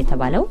ጉሙዝ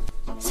የተባለው፣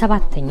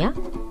 ሰባተኛ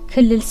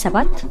ክልል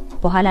 7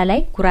 በኋላ ላይ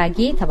ጉራጌ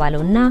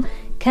የተባለውና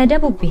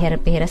ከደቡብ ብሔር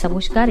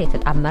ብሔረሰቦች ጋር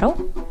የተጣመረው፣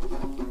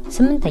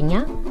 ስምንተኛ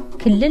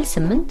ክልል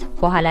 8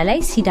 በኋላ ላይ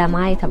ሲዳማ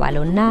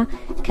የተባለውና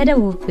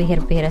ከደቡብ ብሔር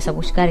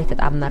ብሔረሰቦች ጋር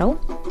የተጣመረው፣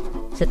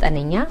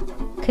 ዘጠነኛ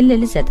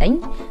ክልል 9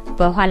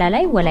 በኋላ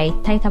ላይ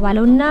ወላይታ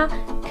የተባለውና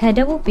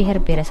ከደቡብ ብሔር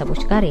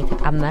ብሔረሰቦች ጋር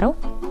የተጣመረው፣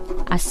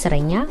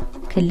 አስረኛ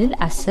ክልል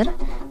 10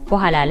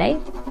 በኋላ ላይ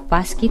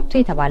ባስኬቶ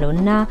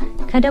የተባለውና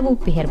ከደቡብ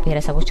ብሔር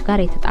ብሔረሰቦች ጋር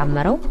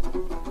የተጣመረው፣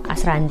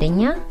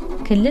 11ኛ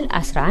ክልል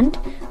 11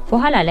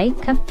 በኋላ ላይ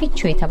ከፍቾ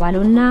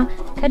የተባለውና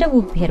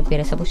ከደቡብ ብሔር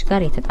ብሔረሰቦች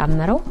ጋር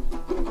የተጣመረው፣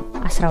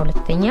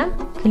 12ኛ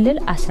ክልል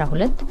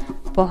 12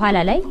 በኋላ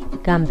ላይ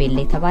ጋምቤላ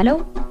የተባለው፣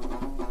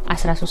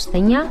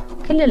 13ኛ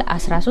ክልል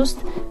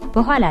 13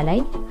 በኋላ ላይ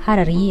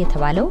ሐረሪ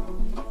የተባለው፣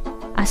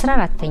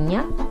 14ኛ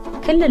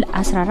ክልል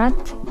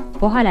 14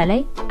 በኋላ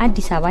ላይ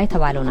አዲስ አበባ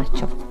የተባለው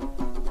ናቸው።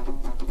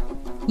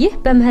 ይህ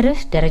በመርህ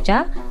ደረጃ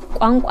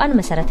ቋንቋን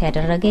መሰረት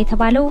ያደረገ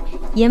የተባለው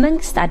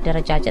የመንግስት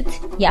አደረጃጀት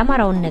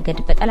የአማራውን ነገድ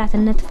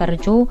በጠላትነት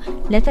ፈርጆ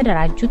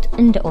ለተደራጁት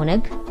እንደ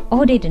ኦነግ፣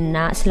 ኦህዴድና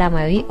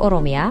እስላማዊ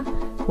ኦሮሚያ፣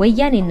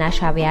 ወያኔና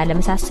ሻቢያ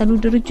ለመሳሰሉ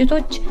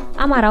ድርጅቶች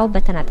አማራው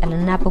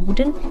በተናጠልና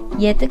በቡድን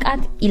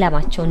የጥቃት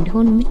ኢላማቸው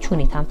እንዲሆን ምቹ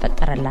ሁኔታን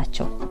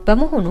ፈጠረላቸው።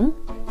 በመሆኑም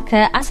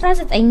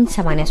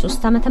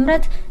ከ1983 ዓ.ም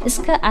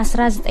እስከ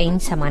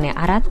 1984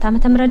 ዓ.ም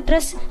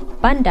ድረስ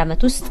በአንድ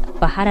አመት ውስጥ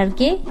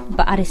በሐረርጌ፣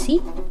 በአርሲ፣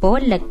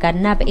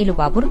 በወለጋና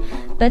በኢሉባቡር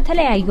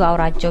በተለያዩ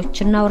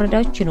አውራጃዎችና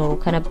ወረዳዎች ይኖሩ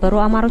ከነበሩ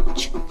አማሮች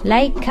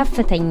ላይ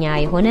ከፍተኛ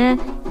የሆነ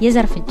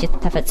የዘር ፍጅት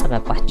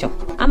ተፈጸመባቸው።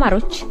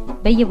 አማሮች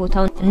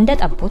በየቦታው እንደ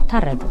ጠቦት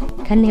ታረዱ፣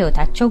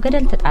 ከነህይወታቸው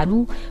ገደል ተጣሉ፣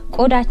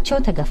 ቆዳቸው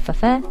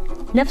ተገፈፈ፣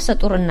 ነፍሰ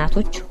ጡር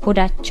እናቶች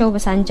ሆዳቸው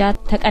በሳንጃ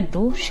ተቀዶ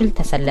ሽል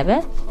ተሰለበ፣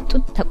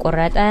 ጡት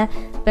ተቆረጠ፣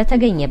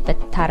 በተገኘበት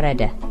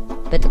ታረደ።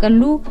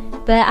 በጥቅሉ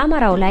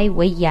በአማራው ላይ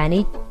ወያኔ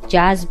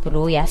ጃዝ ብሎ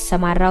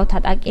ያሰማራው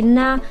ታጣቂና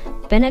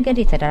በነገድ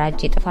የተደራጀ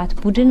የጥፋት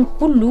ቡድን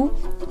ሁሉ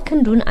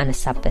ክንዱን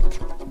አነሳበት።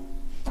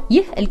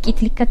 ይህ እልቂት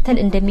ሊከተል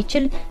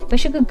እንደሚችል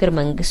በሽግግር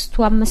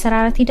መንግስቱ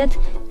አመሰራረት ሂደት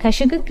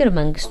ከሽግግር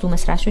መንግስቱ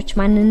መስራቾች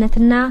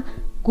ማንነትና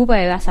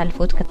ጉባኤው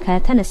አሳልፎት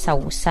ከተነሳው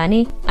ውሳኔ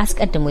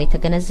አስቀድሞ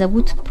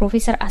የተገነዘቡት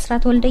ፕሮፌሰር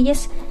አስራት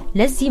ወልደየስ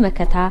ለዚህ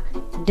መከታ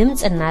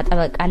ድምጽና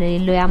ጠበቃ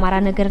ለሌለው የአማራ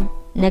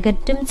ነገድ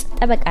ድምጽ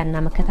ጠበቃና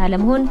መከታ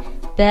ለመሆን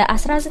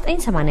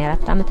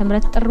በ1984 ዓ.ም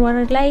ጥር ወር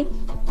ላይ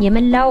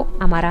የመላው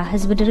አማራ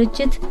ህዝብ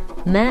ድርጅት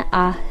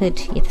መአህድ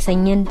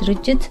የተሰኘን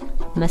ድርጅት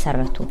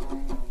መሰረቱ።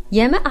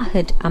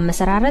 የመአህድ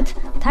አመሰራረት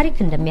ታሪክ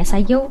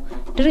እንደሚያሳየው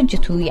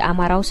ድርጅቱ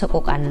የአማራው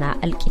ሰቆቃና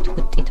እልቂት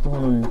ውጤት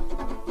መሆኑን ነው።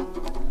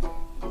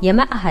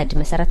 የመአህድ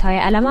መሰረታዊ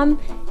ዓላማም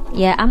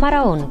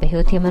የአማራውን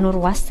በህይወት የመኖር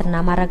ዋስትና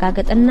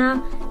ማረጋገጥና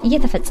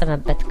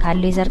እየተፈጸመበት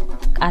ካለው የዘር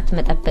ጥቃት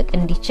መጠበቅ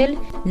እንዲችል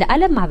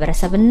ለዓለም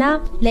ማህበረሰብና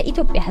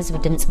ለኢትዮጵያ ህዝብ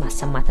ድምጽ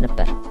ማሰማት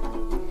ነበር።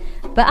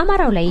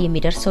 በአማራው ላይ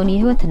የሚደርሰውን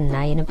የህይወትና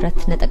የንብረት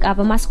ነጠቃ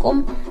በማስቆም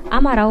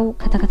አማራው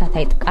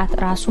ከተከታታይ ጥቃት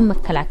ራሱን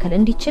መከላከል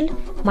እንዲችል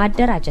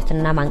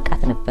ማደራጀትና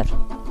ማንቃት ነበር።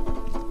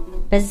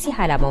 በዚህ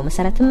ዓላማው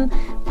መሰረትም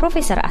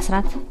ፕሮፌሰር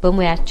አስራት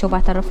በሙያቸው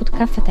ባተረፉት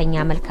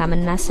ከፍተኛ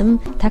መልካምና ስም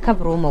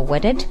ተከብሮ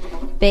መወደድ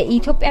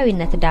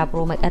በኢትዮጵያዊነት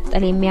ዳብሮ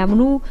መቀጠል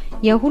የሚያምኑ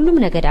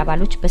የሁሉም ነገድ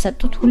አባሎች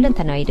በሰጡት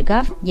ሁለንተናዊ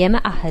ድጋፍ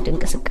የመአህድ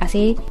እንቅስቃሴ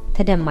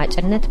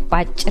ተደማጭነት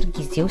በአጭር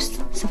ጊዜ ውስጥ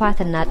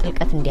ስፋትና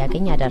ጥልቀት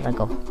እንዲያገኝ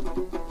ያደረገው።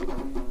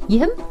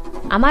 ይህም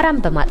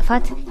አማራን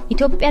በማጥፋት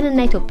ኢትዮጵያንና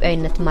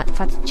ኢትዮጵያዊነትን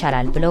ማጥፋት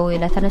ይቻላል ብለው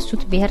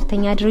ለተነሱት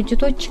ብሔርተኛ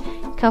ድርጅቶች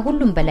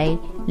ከሁሉም በላይ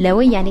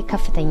ለወያኔ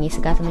ከፍተኛ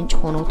የስጋት ምንጭ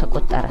ሆኖ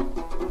ተቆጠረ።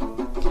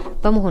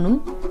 በመሆኑም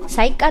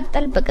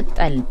ሳይቃጠል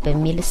በቅጠል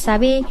በሚል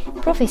እሳቤ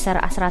ፕሮፌሰር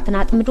አስራትን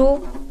አጥምዶ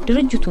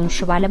ድርጅቱን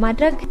ሽባ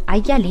ለማድረግ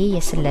አያሌ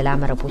የስለላ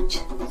መረቦች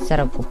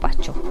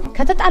ዘረጉባቸው።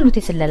 ከተጣሉት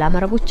የስለላ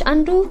መረቦች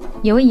አንዱ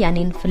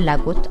የወያኔን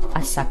ፍላጎት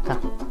አሳካ።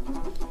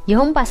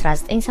 ይሁን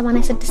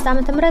በ1986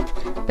 ዓ.ም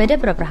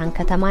በደብረ ብርሃን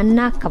ከተማና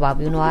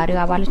አካባቢው ነዋሪው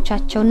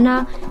አባሎቻቸውና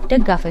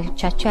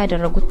ደጋፊዎቻቸው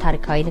ያደረጉት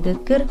ታሪካዊ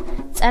ንግግር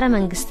ጸረ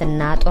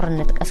መንግስትና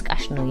ጦርነት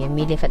ቀስቃሽ ነው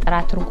የሚል የፈጠራ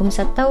ትርጉም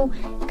ሰጥተው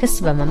ክስ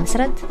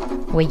በመመስረት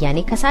ወያኔ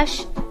ከሳሽ፣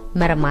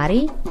 መርማሪ፣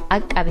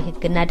 አቃቤ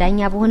ህግና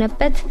ዳኛ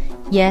በሆነበት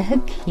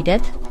የህግ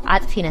ሂደት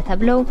አጥፊነ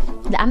ተብለው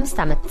ለ5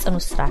 ዓመት ጽኑ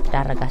እስራት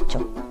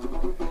ዳረጋቸው።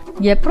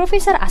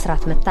 የፕሮፌሰር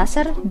አስራት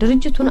መታሰር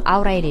ድርጅቱን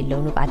አውራ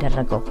የሌለው ንብ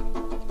አደረገው።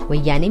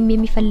 ወያኔም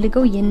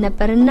የሚፈልገው ይህን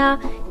ነበርና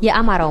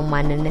የአማራው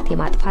ማንነት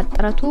የማጥፋት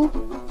ጥረቱ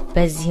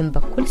በዚህም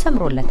በኩል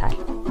ሰምሮለታል።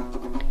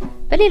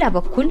 በሌላ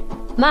በኩል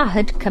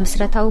ማህድ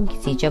ከምስረታው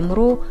ጊዜ ጀምሮ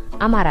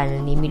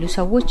አማራንን የሚሉ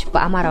ሰዎች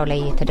በአማራው ላይ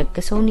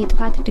የተደገሰውን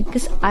የጥፋት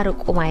ድግስ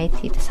አርቆ ማየት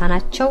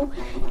የተሳናቸው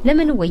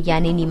ለምን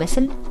ወያኔን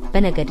ይመስል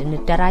በነገድ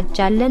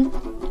እንደራጃለን፣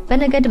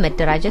 በነገድ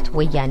መደራጀት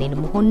ወያኔን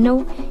መሆን ነው፣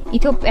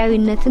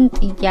 ኢትዮጵያዊነትን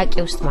ጥያቄ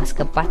ውስጥ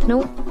ማስገባት ነው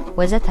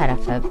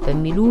ወዘተረፈ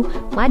በሚሉ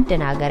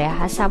ማደናገሪያ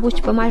ሐሳቦች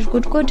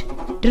በማሽጎድጎድ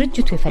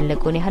ድርጅቱ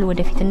የፈለገውን ያህል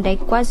ወደፊት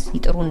እንዳይጓዝ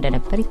ይጥሩ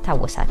እንደነበር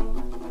ይታወሳል።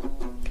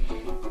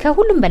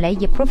 ከሁሉም በላይ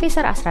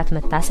የፕሮፌሰር አስራት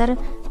መታሰር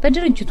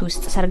በድርጅቱ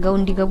ውስጥ ሰርገው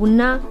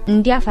እንዲገቡና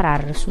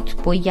እንዲያፈራርሱት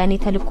በወያኔ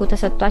ተልእኮ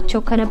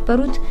ተሰጥቷቸው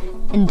ከነበሩት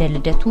እንደ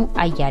ልደቱ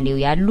አያሌው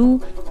ያሉ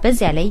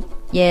በዚያ ላይ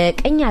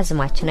የቀኝ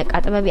አዝማች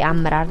ነቃጥበብ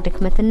አመራር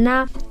ድክመትና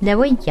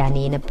ለወያኔ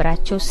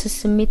የነበራቸው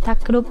ስስሜት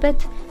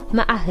ታክሎበት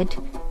ማአህድ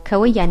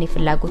ከወያኔ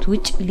ፍላጎት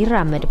ውጭ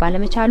ሊራመድ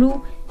ባለመቻሉ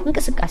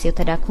እንቅስቃሴው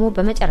ተዳክሞ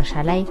በመጨረሻ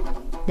ላይ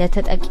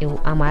ለተጠቂው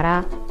አማራ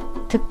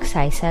ትክ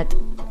ሳይሰጥ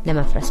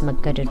ለመፍረስ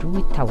መገደዱ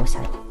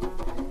ይታወሳል።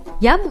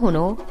 ያም ሆኖ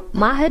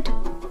ማህድ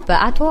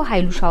በአቶ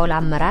ኃይሉ ሻውል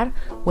አመራር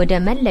ወደ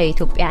መላው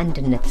ኢትዮጵያ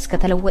አንድነት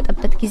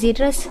እስከተለወጠበት ጊዜ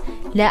ድረስ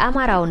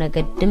ለአማራው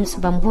ነገድ ድምጽ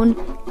በመሆን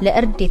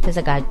ለእርድ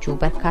የተዘጋጁ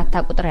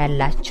በርካታ ቁጥር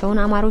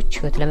ያላቸውን አማሮች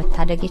ህይወት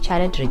ለመታደግ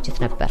የቻለ ድርጅት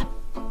ነበር።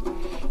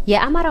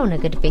 የአማራው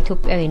ነገድ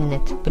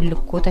በኢትዮጵያዊነት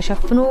ብልኮ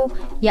ተሸፍኖ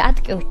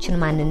የአጥቂዎችን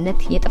ማንነት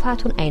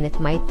የጥፋቱን አይነት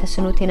ማየት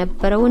ተስኖት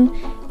የነበረውን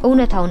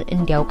እውነታውን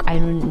እንዲያውቅ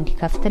አይኑን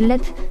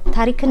እንዲከፍትለት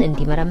ታሪክን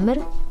እንዲመረምር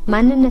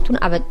ማንነቱን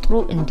አበጥሮ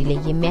እንዲለይ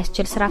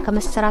የሚያስችል ስራ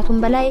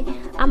ከመሰራቱም በላይ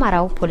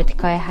አማራው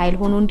ፖለቲካዊ ኃይል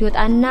ሆኖ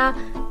እንዲወጣና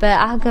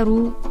በአገሩ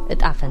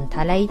እጣ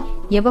ፈንታ ላይ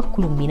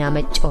የበኩሉ ሚና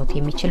መጫወት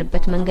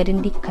የሚችልበት መንገድ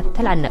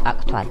እንዲከተል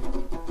አነቃቅቷል።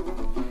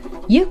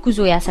 ይህ ጉዞ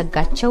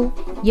ያሰጋቸው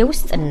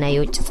የውስጥና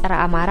የውጭ ጸረ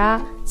አማራ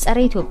ጸረ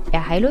ኢትዮጵያ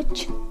ኃይሎች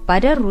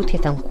ባደሩት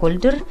የተንኮል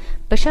ድር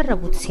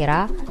በሸረቡት ሴራ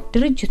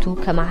ድርጅቱ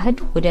ከማህድ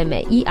ወደ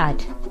መኢአድ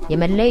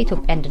የመላው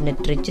ኢትዮጵያ አንድነት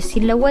ድርጅት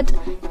ሲለወጥ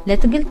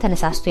ለትግል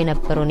ተነሳስቶ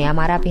የነበረውን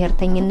የአማራ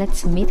ብሔርተኝነት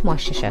ስሜት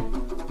ማሸሸ።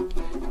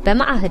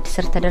 በማህድ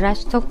ስር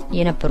ተደራጅተው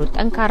የነበሩት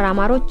ጠንካራ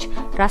አማሮች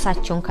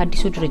ራሳቸውን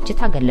ከአዲሱ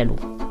ድርጅት አገለሉ።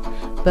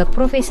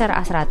 በፕሮፌሰር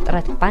አስራት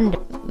ጥረት ባንድ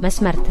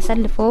መስመር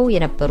ተሰልፈው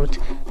የነበሩት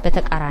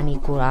በተቃራኒ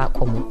ጎራ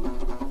ቆሙ።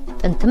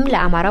 ጥንትም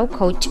ለአማራው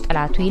ከውጭ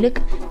ጠላቱ ይልቅ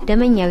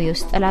ደመኛው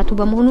የውስጥ ጠላቱ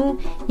በመሆኑ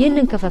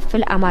ይህንን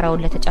ክፍፍል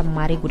አማራውን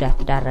ለተጨማሪ ጉዳት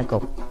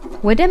ዳረገው።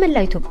 ወደ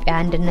መላው ኢትዮጵያ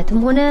አንድነትም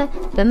ሆነ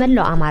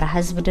በመላው አማራ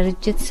ህዝብ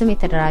ድርጅት ስም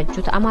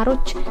የተደራጁት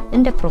አማሮች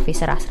እንደ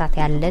ፕሮፌሰር አስራት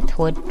ያለ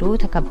ተወዶ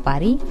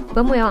ተከባሪ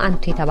በሙያው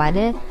አንቱ የተባለ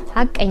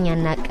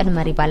ሐቀኛና ቅን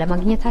መሪ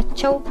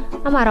ባለማግኘታቸው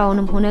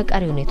አማራውንም ሆነ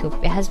ቀሪውን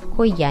የኢትዮጵያ ህዝብ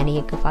ከወያኔ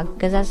የግፍ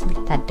አገዛዝ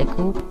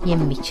ሊታደገው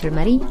የሚችል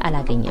መሪ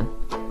አላገኘም።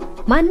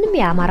 ማንም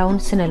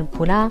የአማራውን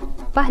ስነልቦና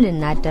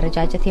ባህልና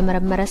አደረጃጀት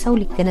የመረመረ ሰው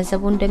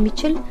ሊገነዘበው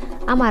እንደሚችል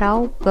አማራው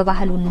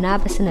በባህሉና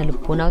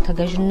በስነልቦናው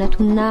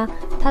ተገዥነቱና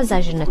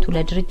ታዛዥነቱ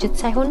ለድርጅት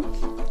ሳይሆን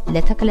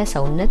ለተክለ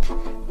ሰውነት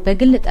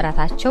በግል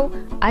ጥረታቸው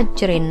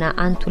አጅሬና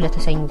አንቱ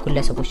ለተሰኙ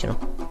ግለሰቦች ነው።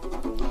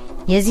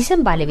 የዚህ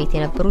ስም ባለቤት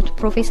የነበሩት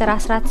ፕሮፌሰር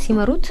አስራት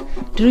ሲመሩት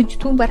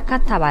ድርጅቱ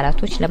በርካታ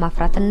አባላቶች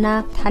ለማፍራትና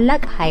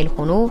ታላቅ ኃይል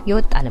ሆኖ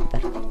የወጣ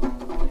ነበር።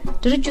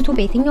 ድርጅቱ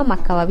በየትኛውም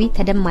አካባቢ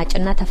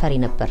ተደማጭና ተፈሪ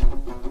ነበር።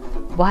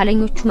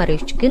 በኋለኞቹ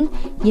መሪዎች ግን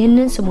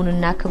ይህንን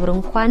ስሙንና ክብር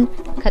እንኳን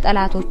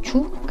ከጠላቶቹ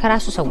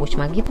ከራሱ ሰዎች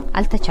ማግኘት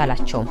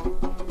አልተቻላቸውም።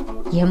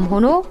 ይህም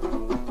ሆኖ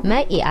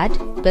መኢአድ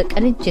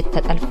በቅንጅት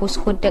ተጠልፎ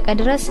እስከወደቀ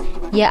ድረስ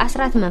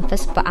የአስራት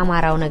መንፈስ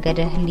በአማራው ነገደ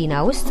ህሊና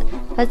ውስጥ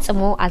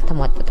ፈጽሞ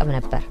አልተሟጠጠም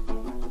ነበር።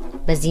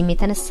 በዚህም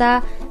የተነሳ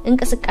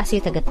እንቅስቃሴ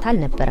የተገታ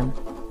አልነበረም።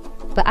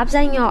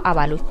 በአብዛኛው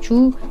አባሎቹ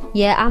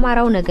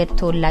የአማራው ነገድ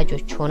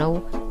ተወላጆች ሆነው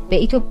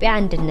በኢትዮጵያ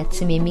አንድነት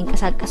ስም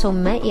የሚንቀሳቀሰው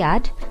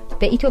መኢአድ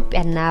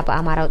በኢትዮጵያና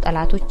በአማራው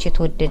ጠላቶች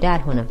የተወደደ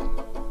አልሆነም።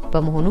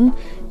 በመሆኑም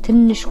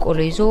ትንሽ ቆሎ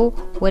ይዞ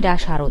ወደ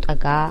አሻሮ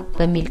ጠጋ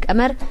በሚል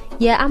ቀመር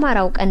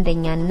የአማራው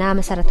ቀንደኛና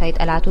መሰረታዊ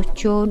ጠላቶች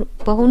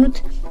በሆኑት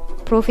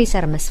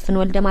ፕሮፌሰር መስፍን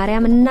ወልደ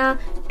ማርያምና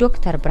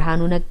ዶክተር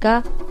ብርሃኑ ነጋ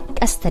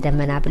ቀስተ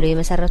ደመና ብለው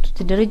የመሰረቱት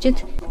ድርጅት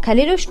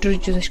ከሌሎች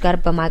ድርጅቶች ጋር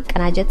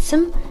በማቀናጀት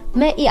ስም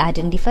መኢአድ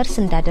እንዲፈርስ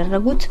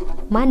እንዳደረጉት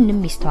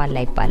ማንም ይስተዋል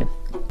አይባልም።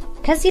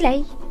 ከዚህ ላይ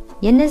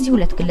የነዚህ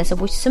ሁለት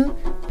ግለሰቦች ስም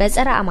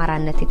በጸረ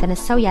አማራነት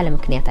የተነሳው ያለ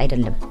ምክንያት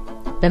አይደለም፣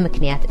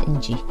 በምክንያት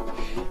እንጂ።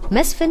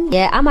 መስፍን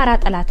የአማራ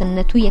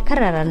ጠላትነቱ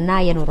የከረረና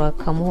የኖረ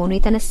ከመሆኑ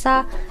የተነሳ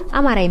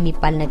አማራ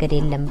የሚባል ነገድ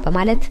የለም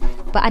በማለት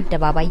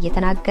በአደባባይ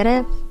የተናገረ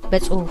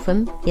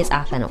በጽሁፍም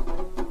የጻፈ ነው።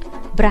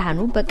 ብርሃኑ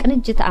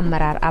በቅንጅት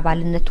አመራር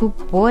አባልነቱ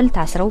በወል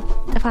ታስረው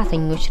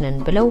ጥፋተኞች ነን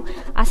ብለው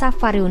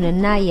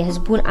አሳፋሪውንና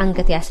የህዝቡን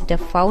አንገት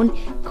ያስደፋውን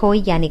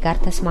ከወያኔ ጋር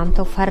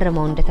ተስማምተው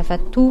ፈርመው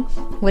እንደተፈቱ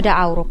ወደ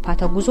አውሮፓ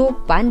ተጉዞ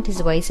በአንድ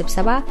ህዝባዊ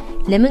ስብሰባ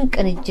ለምን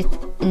ቅንጅት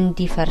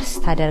እንዲፈርስ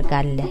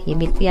ታደርጋለህ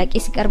የሚል ጥያቄ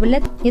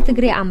ሲቀርብለት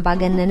የትግሬ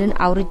አምባገነንን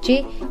አውርጄ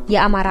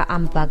የአማራ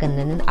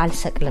አምባገነንን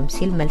አልሰቅልም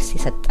ሲል መልስ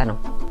የሰጠ ነው።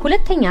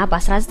 ሁለተኛ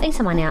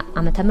በ1980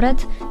 ዓመተ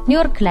ምህረት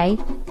ኒውዮርክ ላይ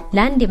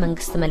ለአንድ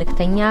የመንግስት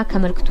መልእክተኛ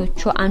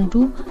ከመልእክቶቹ አንዱ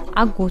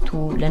አጎቱ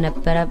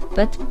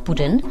ለነበረበት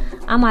ቡድን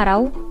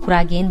አማራው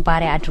ጉራጌን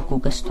ባሪያ አድርጎ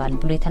ገዝቷል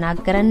ብሎ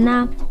የተናገረና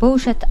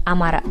በውሸት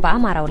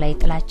በአማራው ላይ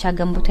ጥላቻ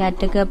ገንብቶ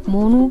ያደገ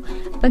መሆኑ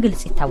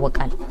በግልጽ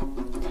ይታወቃል።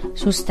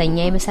 ሶስተኛ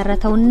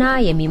የመሰረተውና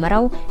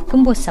የሚመራው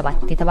ግንቦት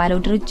 7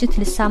 የተባለው ድርጅት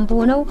ልሳን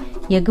በሆነው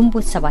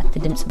የግንቦት 7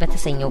 ድምጽ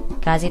በተሰኘው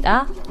ጋዜጣ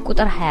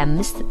ቁጥር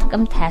 25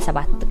 ጥቅምት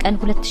 27 ቀን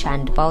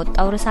 2001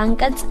 ባወጣው ርዕሰ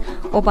አንቀጽ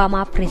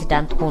ኦባማ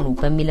ፕሬዝዳንት ሆኑ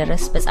በሚል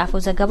ርዕስ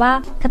በጻፈው ዘገባ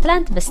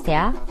ከትላንት በስቲያ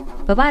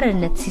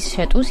በባርነት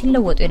ሲሸጡ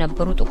ሲለወጡ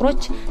የነበሩ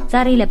ጥቁሮች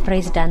ዛሬ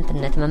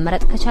ለፕሬዝዳንትነት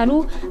መመረጥ ከቻሉ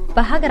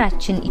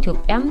በሀገራችን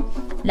ኢትዮጵያም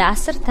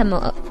ለ10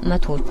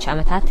 መቶዎች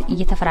ዓመታት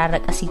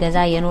እየተፈራረቀ ሲገዛ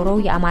የኖረው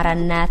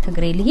የአማራና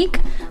ትግሬ ልሂቅ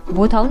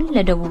ቦታውን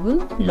ለደቡብም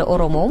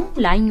ለኦሮሞም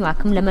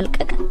ለአኝዋክም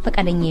ለመልቀቅ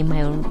ፈቃደኛ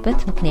የማይሆኑበት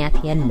ምክንያት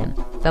የለም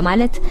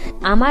በማለት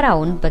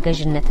አማራውን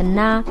በገዥነትና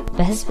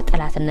በህዝብ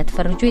ጠላትነት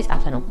ፈርጆ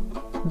የጻፈ ነው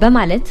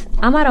በማለት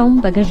አማራውን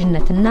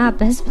በገዥነትና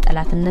በህዝብ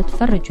ጠላትነት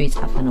ፈርጆ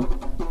የጻፈ ነው።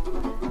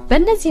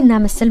 በእነዚህና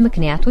መሰል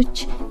ምክንያቶች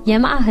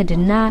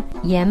የማአህድና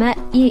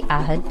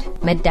የመኢአህድ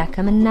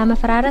መዳከምና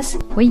መፈራረስ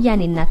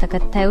ወያኔና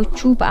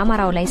ተከታዮቹ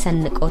በአማራው ላይ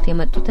ሰንቀውት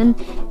የመጡትን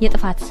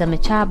የጥፋት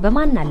ዘመቻ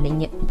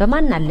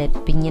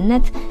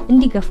በማናለብኝነት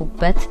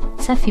እንዲገፉበት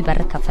ሰፊ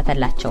በር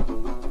ከፈተላቸው።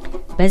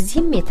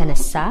 በዚህም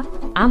የተነሳ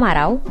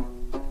አማራው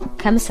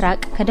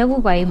ከምስራቅ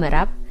ከደቡባዊ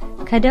ምዕራብ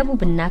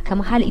ከደቡብና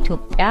ከመሃል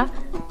ኢትዮጵያ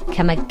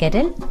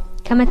ከመገደል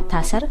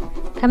ከመታሰር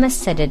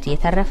ከመሰደድ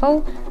የተረፈው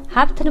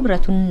ሀብት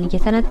ንብረቱን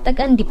እየተነጠቀ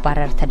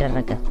እንዲባረር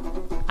ተደረገ።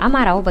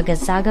 አማራው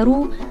በገዛ ሀገሩ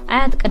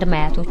አያት ቅድመ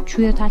አያቶቹ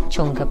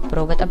ህይወታቸውን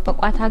ገብረው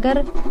በጠበቋት ሀገር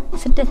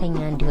ስደተኛ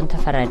እንዲሆን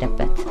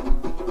ተፈረደበት።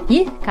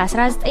 ይህ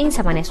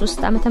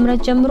ከ1983 ዓ.ም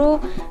ጀምሮ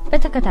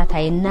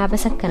በተከታታይና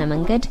በሰከነ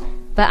መንገድ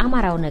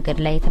በአማራው ነገድ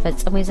ላይ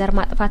የተፈጸመው የዘር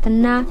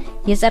ማጥፋትና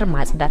የዘር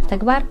ማጽዳት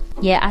ተግባር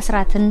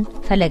የአስራትን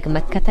ፈለግ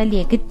መከተል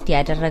የግድ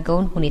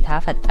ያደረገውን ሁኔታ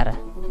ፈጠረ።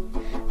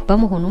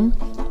 በመሆኑም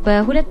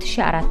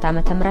በ2004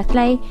 ዓ.ም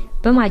ላይ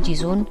በማጂ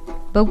ዞን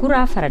በጉራ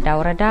ፈረዳ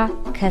ወረዳ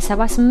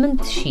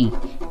ከ78000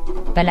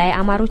 በላይ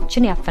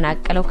አማሮችን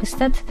ያፈናቀለው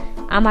ክስተት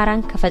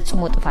አማራን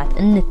ከፈጽሞ ጥፋት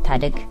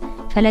እንታደግ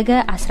ፈለገ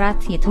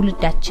አስራት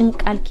የትውልዳችን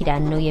ቃል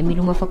ኪዳን ነው የሚሉ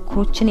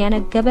መፈክሮችን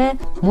ያነገበ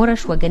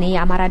ሞረሽ ወገኔ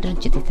የአማራ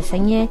ድርጅት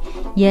የተሰኘ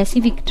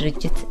የሲቪክ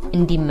ድርጅት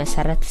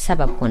እንዲመሰረት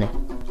ሰበብ ሆነ።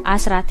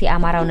 አስራት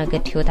የአማራው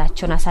ነገድ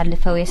ህይወታቸውን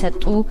አሳልፈው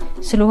የሰጡ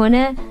ስለሆነ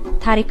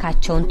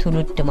ታሪካቸውን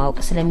ትውልድ ማወቅ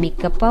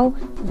ስለሚገባው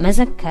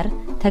መዘከር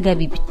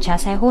ተገቢ ብቻ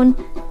ሳይሆን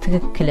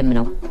ትክክልም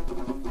ነው።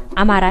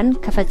 አማራን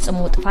ከፈጽሞ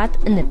ጥፋት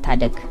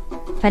እንታደግ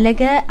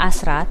ፈለገ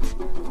አስራት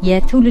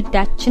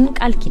የትውልዳችን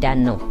ቃል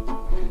ኪዳን ነው።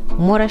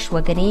 ሞረሽ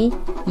ወገኔ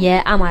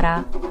የአማራ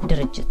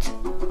ድርጅት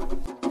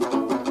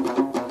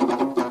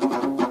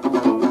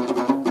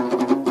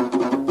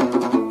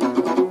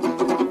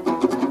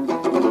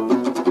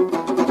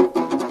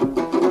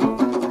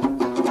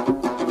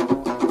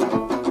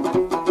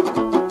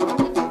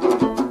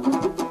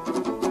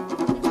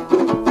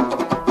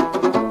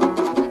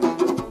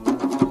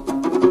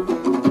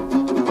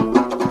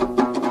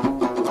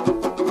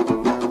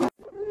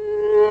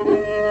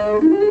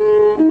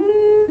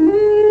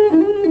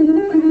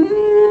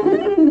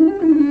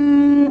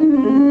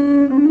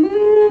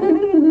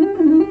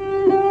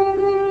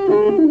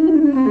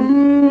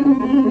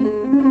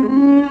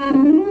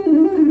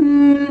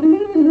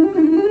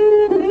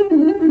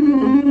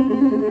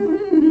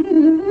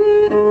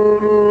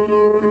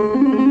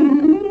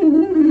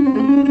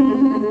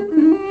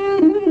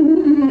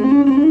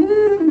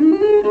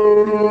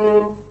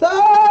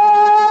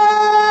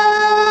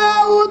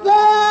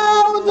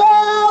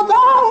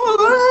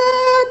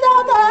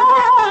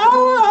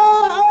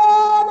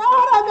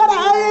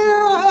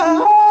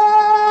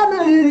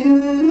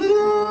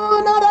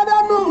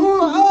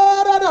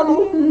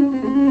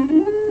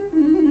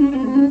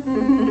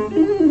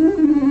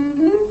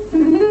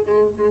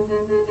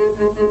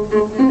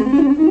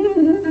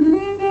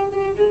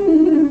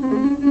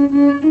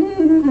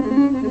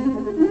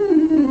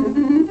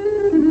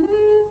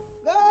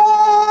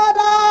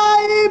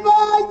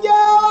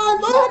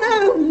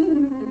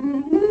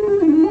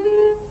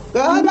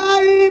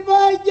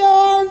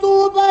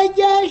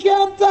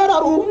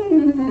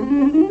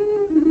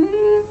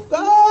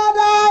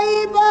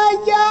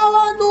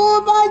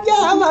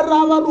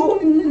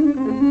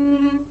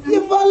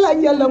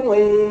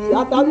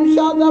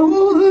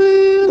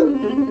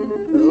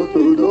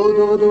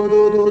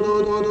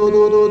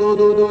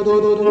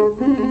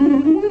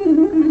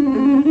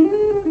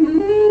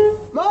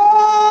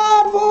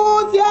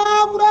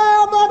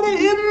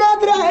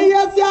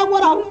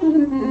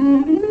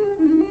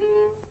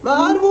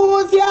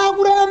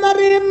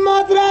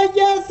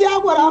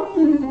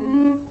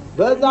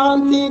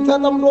በዛንቲ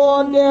ተጠምዶ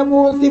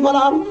እንደሙን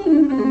ሲፈላም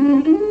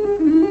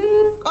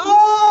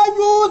ቀዩ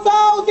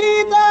ሰው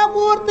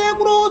ሲጠቁር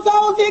ጥቁሩ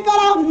ሰው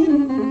ሲቀራ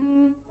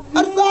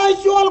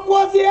እርሳሽ ወልቆ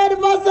ሲሄድ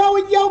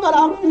በሰውየው ቀራ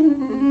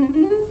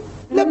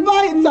ልብ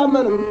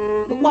አይታመንም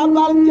እንኳን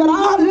ባልንጀራ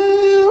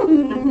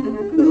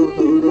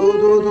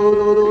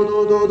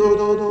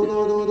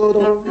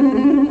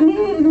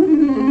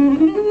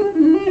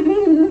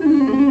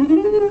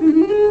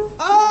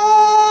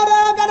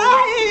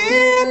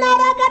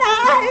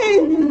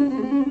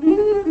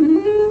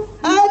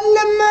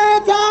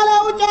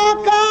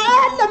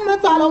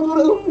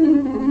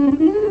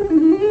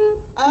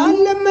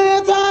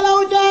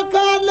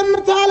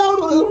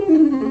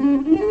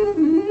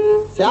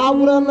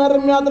ሲያጉረመር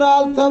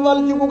የሚያድራል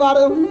ተበልጅጉ ጋር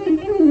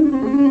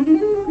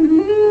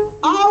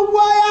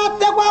አወይ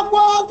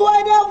አተቋቋት ወይ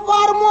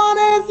ደፋር መሆን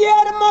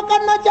ሲሄድ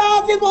መቀነቻ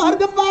ሲዞር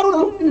ግንባሩ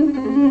ነው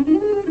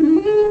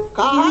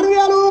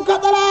ካርቤሉ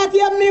ከጠላት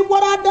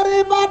የሚወዳደር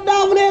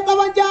ባዳፍኔ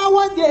ጠመንጃ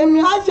ወንዝ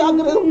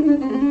የሚያሻግር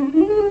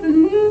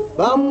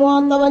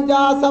በሟን ጠመንጃ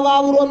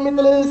ሰባብሮ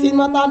የሚጥል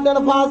ሲመጣ እንደ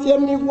ንፋስ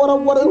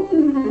የሚወረወር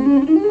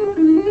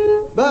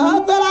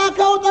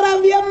በተላከው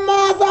ጠረፍ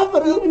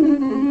የማያሳፍር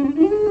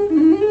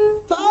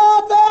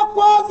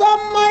ተተኮሰ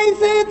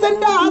ማይስት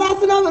እንደ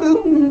አራስ ነብር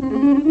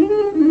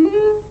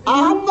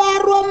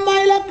አባሮ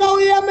የማይለቀው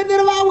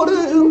የምድር ባቡር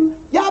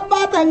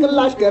የአባተ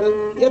ግላሽ ገር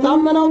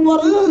የታመነው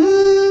ጦር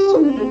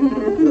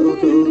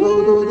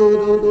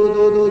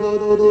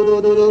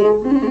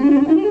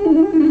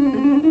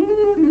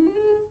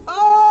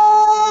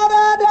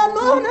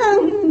አረደኖነ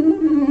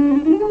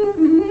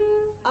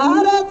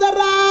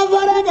አረዘራ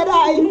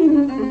ፈረገዳይ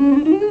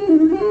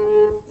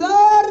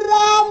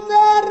ዘራም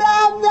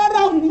ዘራም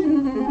ዘራም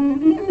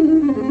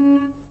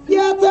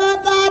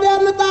የተጣደ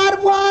ምጣድ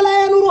በኋላ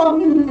የኑሮ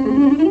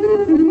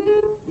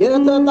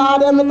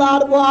የተጣደ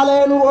ምጣድ በኋላ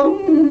የኑሮ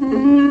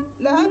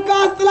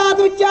ለካስ ጠላት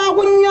ብቻ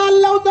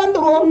ሁኛለው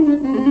ዘንድሮ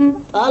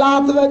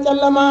ጠላት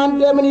በጨለማ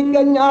እንደምን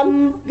ይገኛል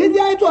ጊዜ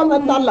አይቶ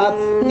መጣላት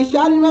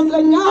ይሻል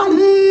ይመስለኛል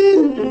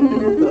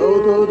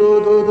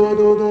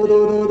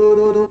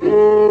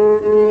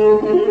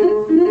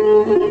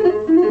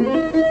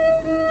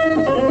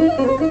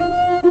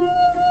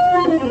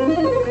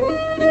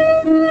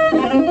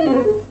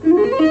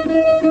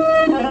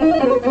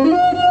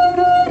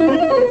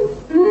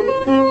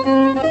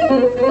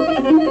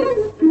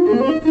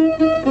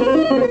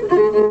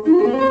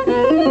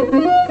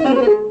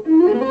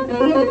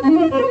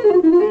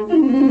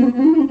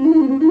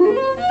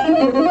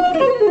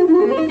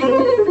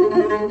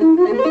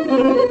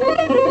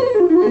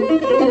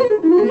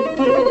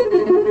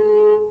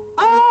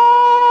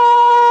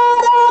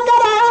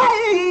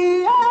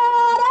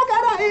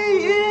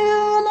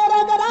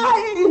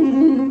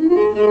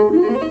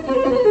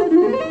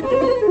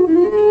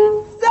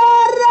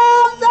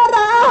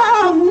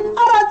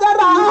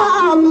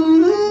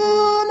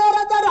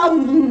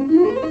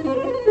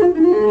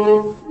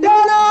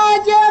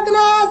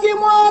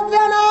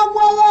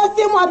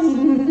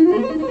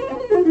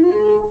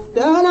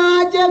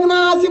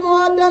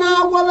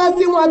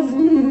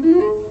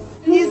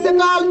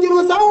ይስቃል ጅሩ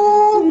ሰው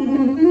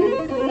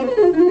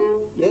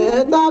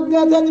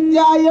የታገተ ግጃ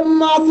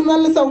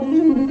የማስመልሰው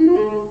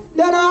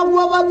ደና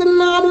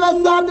ጎበዝና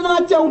አንበሳ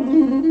ናቸው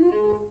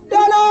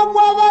ደና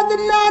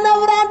ጎበዝና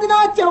ነብር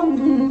ናቸው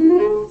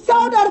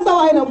ሰው ደርሰው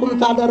አይነቁም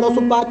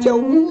ታደረሱባቸው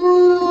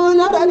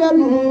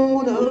ነረደኑ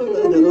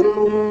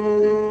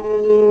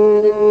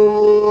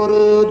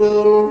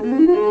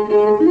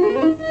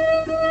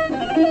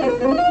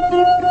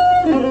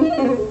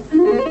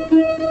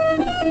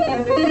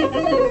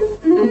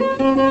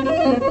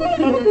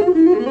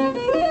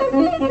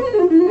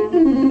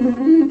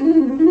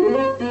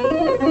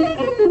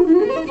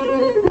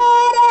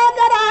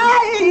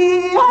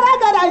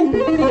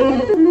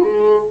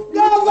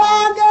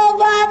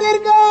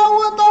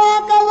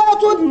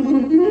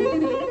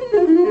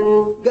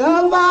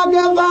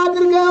ገባ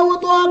አድርገው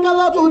ውጦ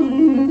ቀበቱን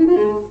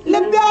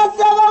ልብ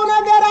ያሰበው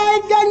ነገር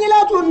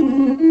አይገኝለቱን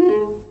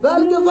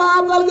በልግፋ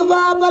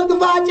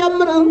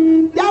ጨምር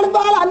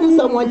ያልፋል አንድ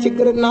ሰሞን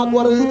ችግርና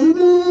ጦር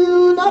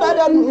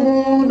ነረደኑ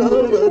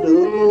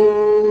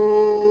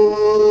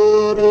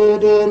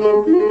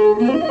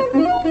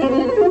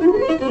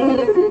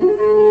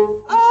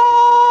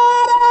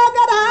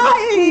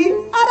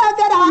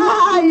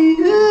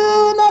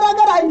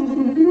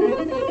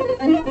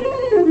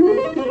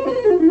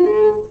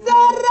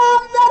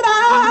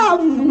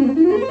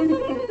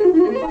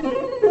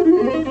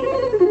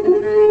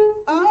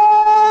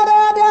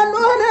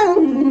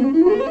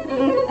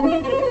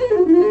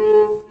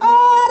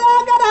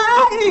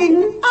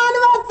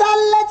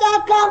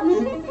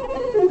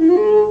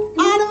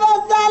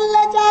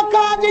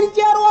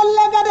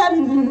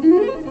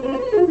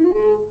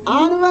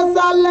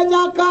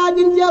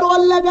ዝንጀሮ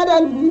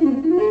ለገደል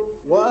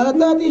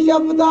ወተት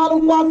ይሸፍታል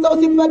እንኳን ሰው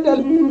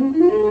ሲበደል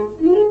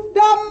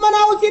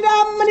ደመናው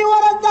ሲዳምን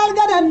ይወረዳል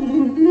ገደል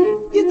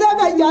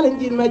ይዘገያል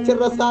እንጂ መች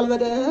ይረሳል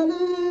በደል።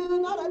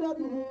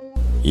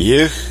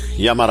 ይህ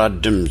የአማራ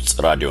ድምጽ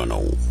ራዲዮ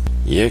ነው።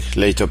 ይህ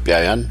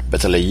ለኢትዮጵያውያን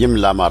በተለይም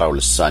ለአማራው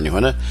ልሳን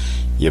የሆነ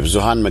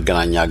የብዙሃን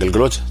መገናኛ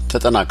አገልግሎት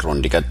ተጠናክሮ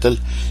እንዲቀጥል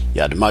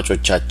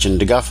የአድማጮቻችን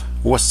ድጋፍ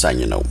ወሳኝ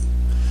ነው።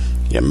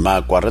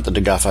 የማያቋርጥ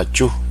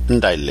ድጋፋችሁ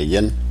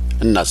እንዳይለየን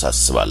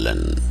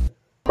እናሳስባለን።